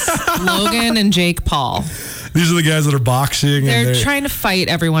YouTubers, Logan and Jake Paul. These are the guys that are boxing. They're trying to fight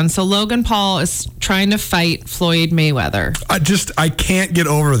everyone. So Logan Paul is trying to fight Floyd Mayweather. I can't get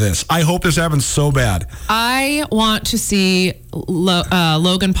over this. I hope this happens so bad. I want to see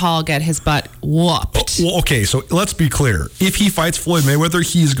Logan Paul get his butt whooped. Well, okay, so let's be clear. If he fights Floyd Mayweather,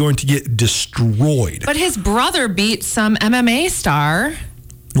 he's going to get destroyed. But his brother beat some MMA star.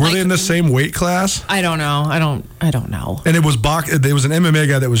 Were they in the same weight class? I don't know. I don't know. And it was there was an MMA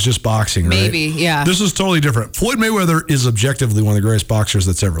guy that was just boxing, right? Maybe, yeah. This is totally different. Floyd Mayweather is objectively one of the greatest boxers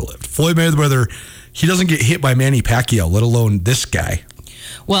that's ever lived. Floyd Mayweather, he doesn't get hit by Manny Pacquiao, let alone this guy.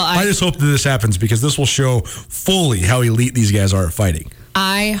 Well, I just hope that this happens because this will show fully how elite these guys are at fighting.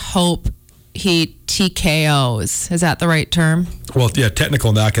 I hope he TKOs. Is that the right term? Well, yeah,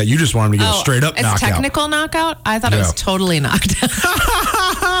 technical knockout. You just want him to get a straight up knockout. Technical knockout? I thought it was totally knocked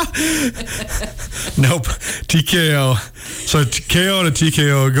out. Nope. TKO. So KO and a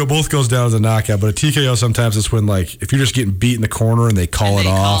TKO both goes down as a knockout, but a TKO sometimes it's when, like, if you're just getting beat in the corner and they call it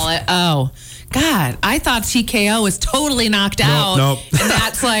off. Oh, God. I thought TKO was totally knocked out. Nope. And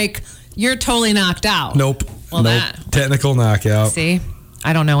that's like, you're totally knocked out. Nope. Well, nope. Technical knockout. See?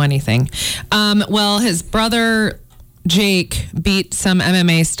 I don't know anything. Well, his brother Jake beat some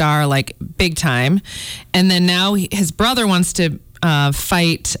MMA star like big time, and then now his brother wants to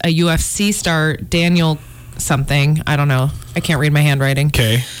fight a UFC star, Daniel something. I don't know. I can't read my handwriting.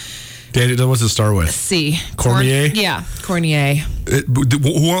 Okay. Daniel, what's it start with? C. Cormier? Yeah, Cormier.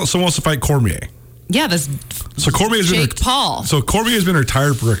 Someone wants to fight Cormier. Yeah, this Cormier's Jake Paul. So Cormier's been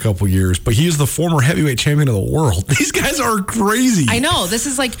retired for a couple years, but he is the former heavyweight champion of the world. These guys are crazy. I know. This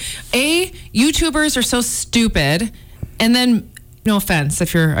is like, YouTubers are so stupid. And then, no offense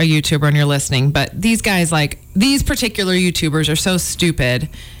if you're a YouTuber and you're listening, but these guys, like, these particular YouTubers are so stupid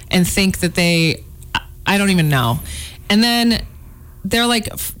and think that I don't even know. And then they're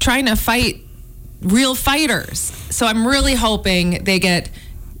like trying to fight real fighters. So I'm really hoping they get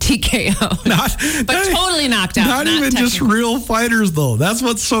TKO. Totally knocked out. Not even just real fighters, though. That's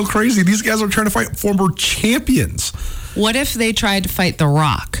what's so crazy. These guys are trying to fight former champions. What if they tried to fight The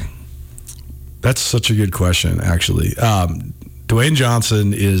Rock? That's such a good question, actually. Dwayne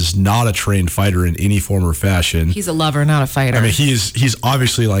Johnson is not a trained fighter in any form or fashion. He's a lover, not a fighter. I mean, he's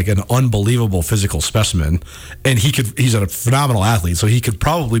obviously like an unbelievable physical specimen, and he's a phenomenal athlete, so he could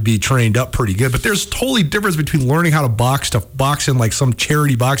probably be trained up pretty good. But there's totally difference between learning how to box in like some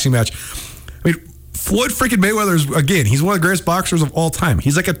charity boxing match. I mean, Floyd freaking Mayweather is, again, he's one of the greatest boxers of all time.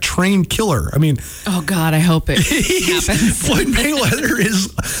 He's like a trained killer. I mean, oh God, I hope it happens. Floyd Mayweather is,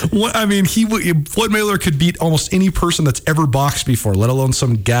 Floyd Mayweather could beat almost any person that's ever boxed before, let alone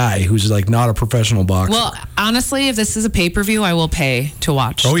some guy who's like not a professional boxer. Well, honestly, if this is a pay-per-view, I will pay to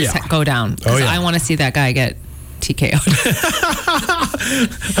watch this go down. Because I want to see that guy get TKO'd.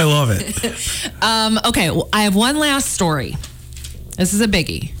 I love it. Okay, well, I have one last story. This is a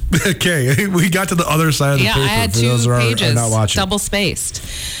biggie. Okay, we got to the other side of the paper. I had 2 pages, double spaced.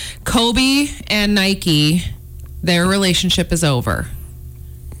 Kobe and Nike, their relationship is over.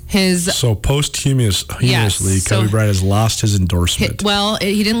 So posthumously, Kobe Bryant has lost his endorsement.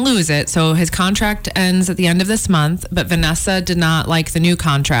 He didn't lose it. So his contract ends at the end of this month, but Vanessa did not like the new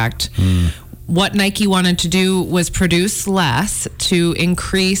contract. What Nike wanted to do was produce less to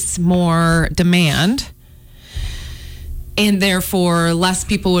increase more demand, and therefore less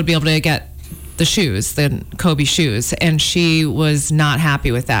people would be able to get the shoes, the Kobe shoes. And she was not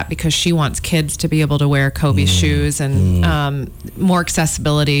happy with that because she wants kids to be able to wear Kobe shoes and more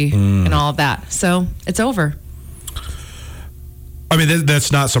accessibility and all of that. So it's over. I mean,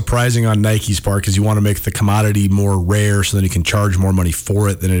 that's not surprising on Nike's part because you want to make the commodity more rare so then you can charge more money for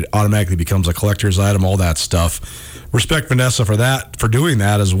it. Then it automatically becomes a collector's item, all that stuff. Respect Vanessa for doing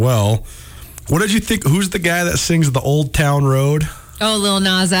that as well. What did you think? Who's the guy that sings the Old Town Road? Oh, Lil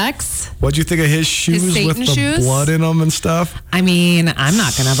Nas X. What'd you think of his shoes with the shoes? Blood in them and stuff? I mean, I'm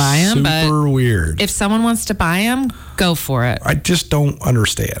not going to buy them, but super weird. If someone wants to buy them, go for it. I just don't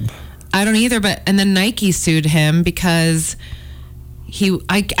understand. I don't either, and then Nike sued him because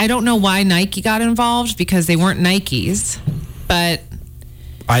I don't know why Nike got involved because they weren't Nikes, but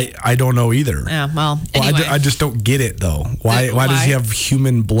I don't know either. Yeah, well, anyway. I just don't get it, though. Why does he have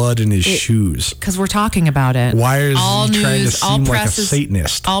human blood in his shoes? Because we're talking about it. Why is he trying to seem like a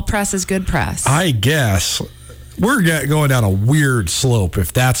Satanist? All press is good press. I guess we're going down a weird slope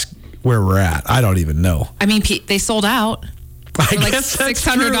if that's where we're at. I don't even know. I mean, they sold out. I guess that's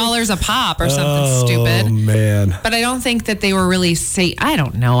 $600 a pop or something stupid. Oh, man. But I don't think that they were really I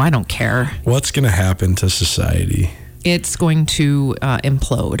don't know. I don't care. What's going to happen to society? It's going to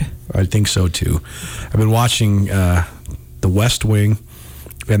implode. I think so, too. I've been watching The West Wing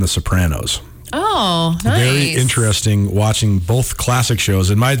and The Sopranos. Oh, nice. Very interesting watching both classic shows.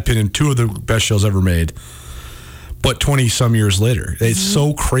 In my opinion, 2 of the best shows ever made. But 20-some years later. It's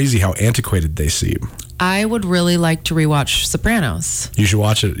so crazy how antiquated they seem. I would really like to rewatch Sopranos. You should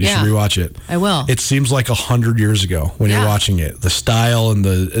watch it. You should rewatch it. I will. It seems like 100 years ago when you're watching it. The style and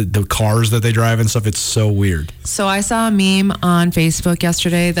the cars that they drive and stuff, it's so weird. So I saw a meme on Facebook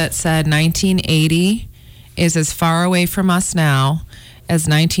yesterday that said 1980 is as far away from us now as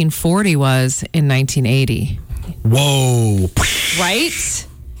 1940 was in 1980. Whoa. Right?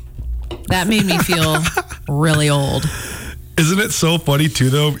 That made me feel really old. Isn't it so funny,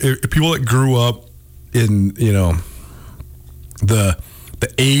 too, though? People that grew up in, the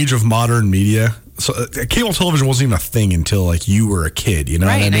age of modern media. So cable television wasn't even a thing until like you were a kid, you know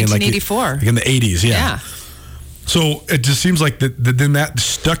right, what I mean? 1984. Like in the 80s, yeah. So it just seems like then that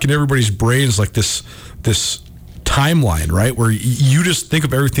stuck in everybody's brains like this timeline, right? Where you just think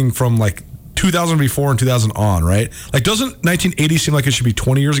of everything from like 2000 before and 2000 on, right? Like, doesn't 1980 seem like it should be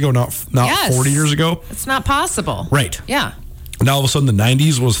 20 years ago, not 40 years ago? It's not possible. Right. Yeah. Now all of a sudden the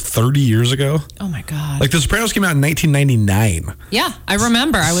 90s was 30 years ago. Oh my God. Like The Sopranos came out in 1999. Yeah, I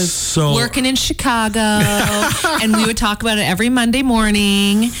remember. I was working in Chicago and we would talk about it every Monday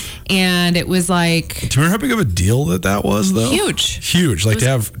morning, and it was like, do you remember how big of a deal that was though? Huge. Like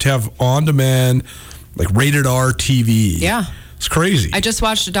to have on demand, like rated R TV. Yeah. It's crazy. I just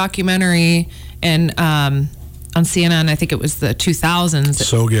watched a documentary on CNN. I think it was the 2000s.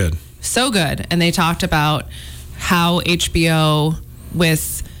 So good. And they talked about how HBO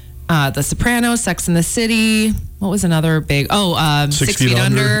with The Sopranos, Sex and the City, what was another big? 6 Feet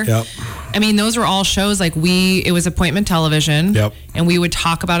Under. Yep. I mean, those were all shows like it was appointment television. Yep. And we would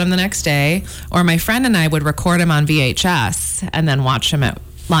talk about them the next day, or my friend and I would record them on VHS and then watch them at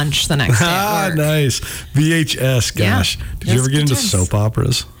lunch the next day at work. Nice. VHS, gosh. Yeah. Did you ever get into soap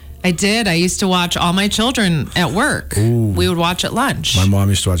operas? I did. I used to watch All My Children at work. Ooh. We would watch at lunch. My mom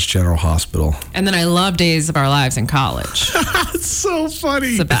used to watch General Hospital. And then I loved Days of Our Lives in college. It's so funny.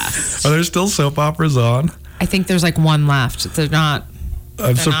 It's the best. Are there still soap operas on? I think there's like one left. They're not.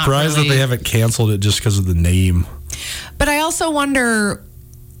 I'm surprised that they haven't canceled it just because of the name. But I also wonder,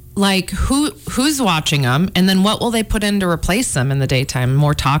 like, who's watching them, and then what will they put in to replace them in the daytime?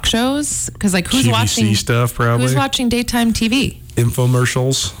 More talk shows? Because like who's GVC watching stuff? Probably. Who's watching daytime TV?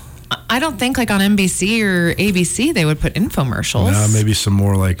 Infomercials. I don't think like on NBC or ABC they would put infomercials. Maybe some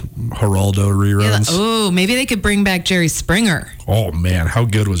more like Geraldo reruns. Maybe they could bring back Jerry Springer. Oh man, how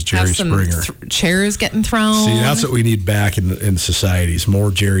good was Jerry Springer? Chairs getting thrown. See, that's what we need back in societies.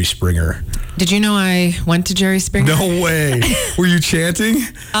 More Jerry Springer. Did you know I went to Jerry Springer? No way. Were you chanting?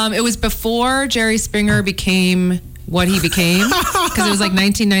 It was before Jerry Springer became what he became, because it was like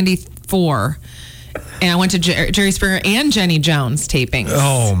 1994. And I went to Jerry Springer and Jenny Jones tapings.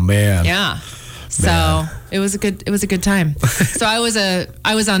 Oh man. Yeah. So it was a good time. So I was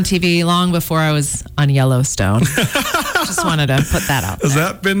on TV long before I was on Yellowstone. Just wanted to put that out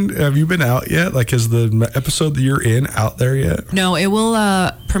there. Have you been out yet? Like, is the episode that you're in out there yet? No, it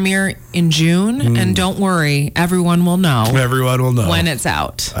will premiere in June, and don't worry, everyone will know. Everyone will know when it's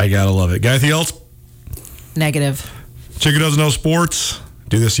out. I gotta love it. Got anything else? Negative. Chicken Doesn't Know Sports.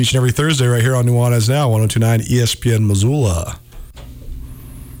 Do this each and every Thursday right here on Nuanez Now, 102.9 ESPN Missoula.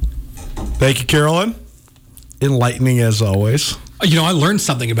 Thank you, Carolyn. Enlightening as always. You know, I learned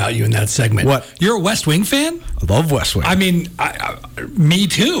something about you in that segment. What? You're a West Wing fan? I love West Wing. I mean, me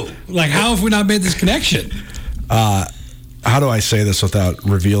too. Like, how have we not made this connection? How do I say this without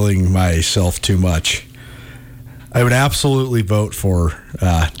revealing myself too much? I would absolutely vote for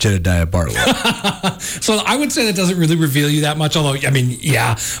Jedediah Bartlett. So I would say that doesn't really reveal you that much, although, I mean,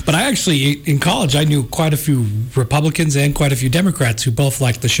 yeah. But I actually, in college, I knew quite a few Republicans and quite a few Democrats who both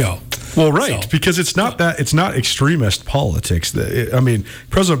liked the show. Well, right, because it's not extremist politics. I mean,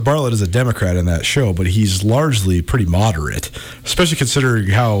 President Bartlett is a Democrat in that show, but he's largely pretty moderate, especially considering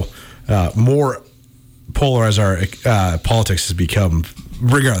how more polarized our politics has become.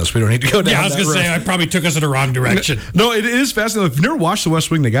 Regardless, we don't need to go down. Yeah, I was going to say, I probably took us in the wrong direction. No, it is fascinating. If you've never watched The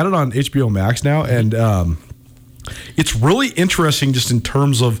West Wing, they got it on HBO Max now, and it's really interesting just in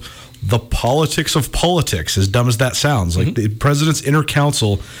terms of the politics of politics, as dumb as that sounds. Like the president's inner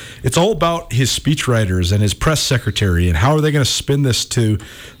council, it's all about his speechwriters and his press secretary and how are they going to spin this to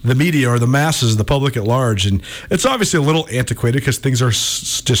the media or the masses, the public at large. And it's obviously a little antiquated because things are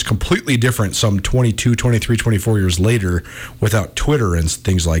just completely different some 22, 23, 24 years later without Twitter and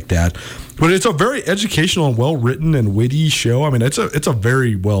things like that. But it's a very educational and well-written and witty show. I mean, it's a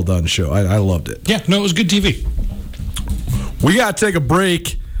very well-done show. I loved it. Yeah, no, it was good TV. We got to take a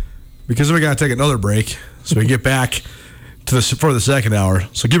break. Because we got to take another break so we can get back to for the second hour.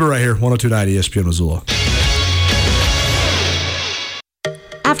 So keep it right here, 102.9 ESPN Missoula.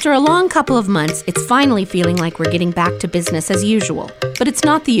 After a long couple of months, it's finally feeling like we're getting back to business as usual. But it's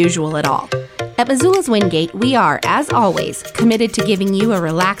not the usual at all. At Missoula's Wingate, we are, as always, committed to giving you a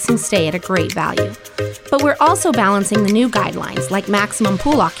relaxing stay at a great value. But we're also balancing the new guidelines like maximum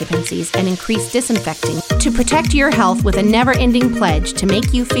pool occupancies and increased disinfecting to protect your health with a never-ending pledge to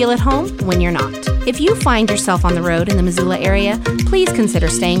make you feel at home when you're not. If you find yourself on the road in the Missoula area, please consider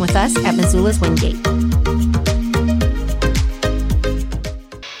staying with us at Missoula's Wingate.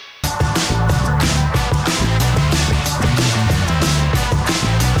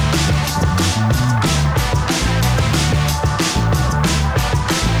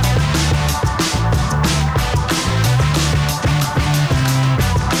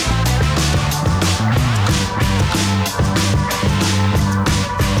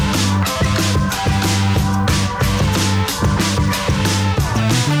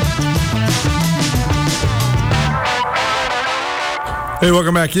 Hey,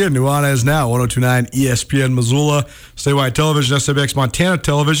 welcome back in. Nuanez Now, 102.9 ESPN Missoula, statewide television, SWX Montana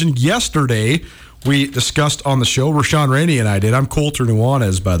television. Yesterday, we discussed on the show, Rashawn Rainey and I did. I'm Colter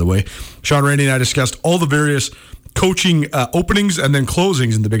Nuanez, by the way. Sean Rainey and I discussed all the various coaching openings and then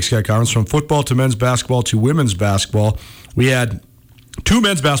closings in the Big Sky Conference, from football to men's basketball to women's basketball. We had 2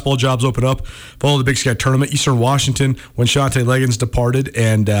 men's basketball jobs open up following the Big Sky tournament. Eastern Washington when Shante Leggins departed,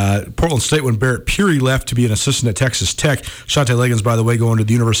 and Portland State when Barrett Peary left to be an assistant at Texas Tech. Shante Leggins, by the way, going to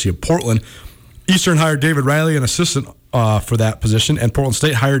the University of Portland. Eastern hired David Riley, an assistant for that position, and Portland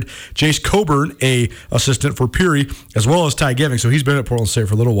State hired Jace Coburn, a assistant for Peary, as well as Ty Geving. So he's been at Portland State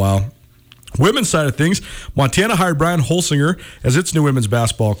for a little while. Women's side of things, Montana hired Brian Holsinger as its new women's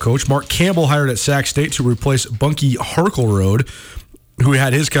basketball coach. Mark Campbell hired at Sac State to replace Bunky Harkleroad, who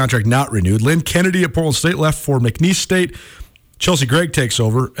had his contract not renewed. Lynn Kennedy at Portland State left for McNeese State. Chelsea Gregg takes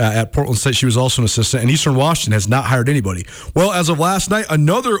over at Portland State. She was also an assistant. And Eastern Washington has not hired anybody. Well, as of last night,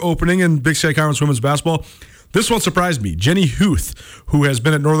 another opening in Big Sky Conference women's basketball. This one surprised me. Jenny Huth, who has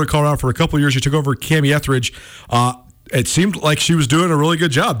been at Northern Colorado for a couple of years. She took over Cami Etheridge. It seemed like she was doing a really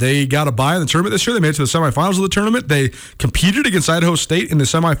good job. They got a bye in the tournament this year. They made it to the semifinals of the tournament. They competed against Idaho State in the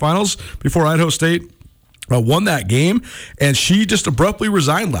semifinals before Idaho State won that game, and she just abruptly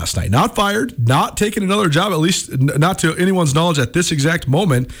resigned last night. Not fired, not taking another job, at least not to anyone's knowledge at this exact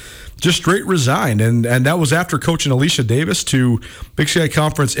moment, just straight resigned. And that was after coaching Alicia Davis to Big Sky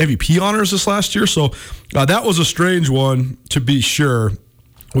Conference MVP honors this last year. So that was a strange one, to be sure.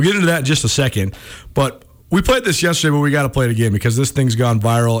 We'll get into that in just a second. But we played this yesterday, but we got to play it again because this thing's gone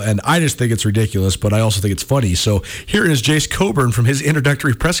viral, and I just think it's ridiculous, but I also think it's funny. So here is Jace Coburn from his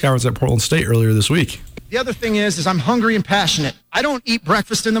introductory press conference at Portland State earlier this week. The other thing is I'm hungry and passionate. I don't eat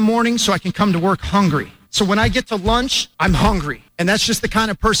breakfast in the morning so I can come to work hungry. So when I get to lunch, I'm hungry. And that's just the kind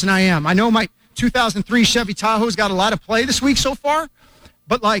of person I am. I know my 2003 Chevy Tahoe's got a lot of play this week so far,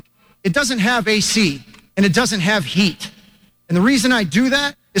 but it doesn't have AC and it doesn't have heat. And the reason I do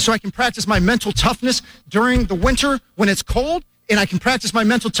that is so I can practice my mental toughness during the winter when it's cold, and I can practice my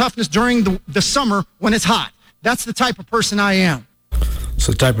mental toughness during the summer when it's hot. That's the type of person I am. It's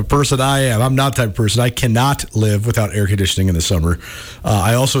the type of person I am. I'm not the type of person. I cannot live without air conditioning in the summer.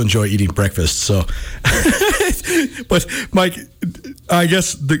 I also enjoy eating breakfast. So, but Mike, I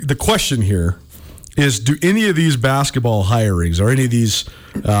guess the question here is: do any of these basketball hirings, or any of these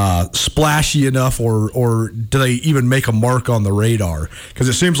splashy enough, or do they even make a mark on the radar? Because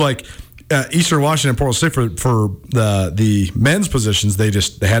it seems like Eastern Washington and Portland State for the men's positions, they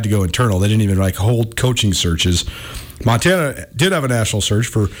had to go internal. They didn't even hold coaching searches. Montana did have a national search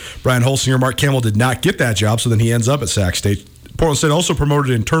for Brian Holsinger. Mark Campbell did not get that job, so then he ends up at Sac State. Portland State also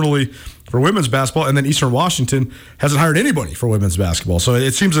promoted internally for women's basketball, and then Eastern Washington hasn't hired anybody for women's basketball. So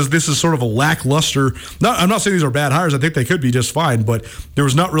it seems as this is sort of a lackluster. I'm not saying these are bad hires. I think they could be just fine, but there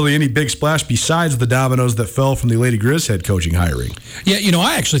was not really any big splash besides the dominoes that fell from the Lady Grizz head coaching hiring. Yeah,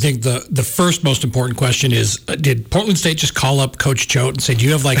 I actually think the first most important question is, did Portland State just call up Coach Choate and say, do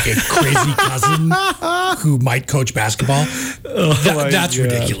you have a crazy cousin who might coach basketball? That's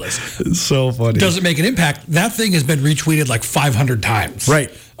ridiculous. It's so funny. Doesn't make an impact. That thing has been retweeted 500 times. Right.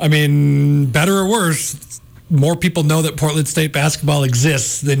 I mean, better or worse, more people know that Portland State basketball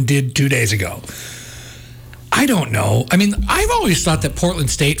exists than did 2 days ago. I don't know. I mean, I've always thought that Portland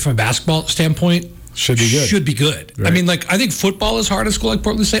State, from a basketball standpoint, should be good. Right. I mean, I think football is hard at a school like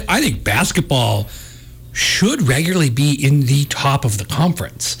Portland State. I think basketball should regularly be in the top of the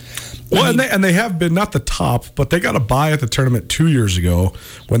conference. Well, and they have been not the top, but they got a bye at the tournament 2 years ago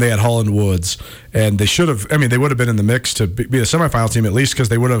when they had Holland Woods, and they should have. I mean, they would have been in the mix to be a semifinal team at least, because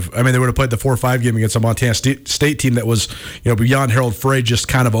they would have. I mean, they would have played the 4-5 game against a Montana State team that was, beyond Harold Frey, just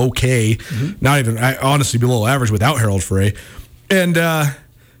kind of okay, not even honestly below average without Harold Frey, and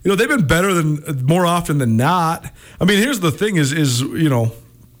they've been better than more often than not. I mean, here's the thing: is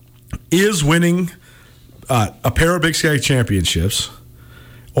winning a pair of Big Sky championships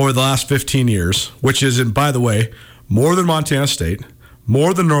over the last 15 years, which is, by the way, more than Montana State,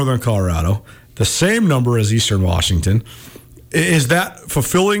 more than Northern Colorado, the same number as Eastern Washington. Is that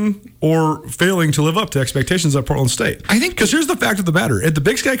fulfilling or failing to live up to expectations at Portland State? I think, because here's the fact of the matter. At the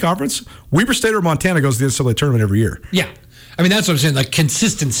Big Sky Conference, Weber State or Montana goes to the NCAA tournament every year. Yeah. I mean, that's what I'm saying,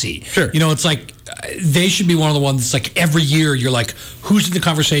 consistency. Sure. It's they should be one of the ones, every year you're who's in the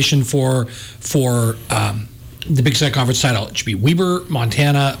conversation for the Big Sky Conference title? It should be Weber,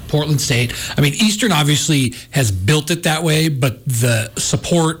 Montana, Portland State. I mean, Eastern obviously has built it that way, but the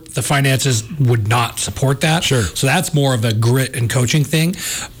support, the finances would not support that. Sure. So that's more of a grit and coaching thing.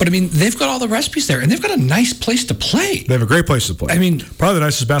 But I mean, they've got all the recipes there, and they've got a nice place to play. They have a great place to play. I mean, probably the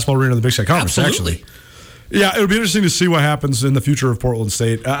nicest basketball arena in the Big Sky Conference, absolutely. actually. Yeah, it'll be interesting to see what happens in the future of Portland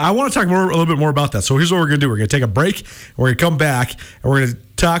State. I want to talk a little bit more about that. So here's what we're going to do. We're going to take a break. We're going to come back, and we're going to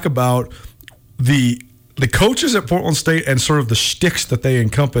talk about the coaches at Portland State and sort of the shticks that they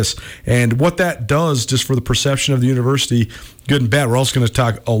encompass and what that does just for the perception of the university, good and bad. We're also going to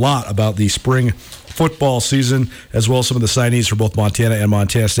talk a lot about the spring football season as well as some of the signees for both Montana and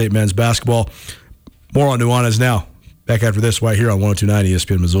Montana State men's basketball. More on Nuanez now. Back after this, right here on 102.9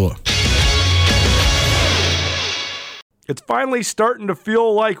 ESPN Missoula. It's finally starting to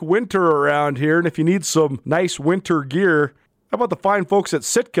feel like winter around here, and if you need some nice winter gear, how about the fine folks at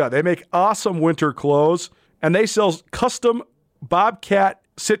Sitka? They make awesome winter clothes, and they sell custom Bobcat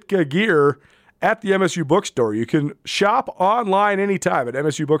Sitka gear at the MSU Bookstore. You can shop online anytime at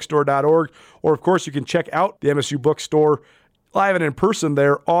msubookstore.org, or of course you can check out the MSU Bookstore live and in person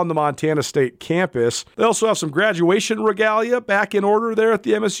there on the Montana State campus. They also have some graduation regalia back in order there at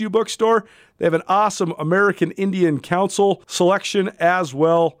the MSU Bookstore. They have an awesome American Indian Council selection as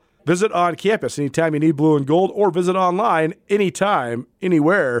well. Visit on campus anytime you need blue and gold, or visit online anytime,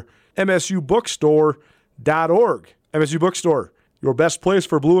 anywhere, msubookstore.org. MSU Bookstore, your best place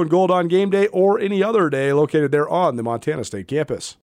for blue and gold on game day or any other day, located there on the Montana State campus.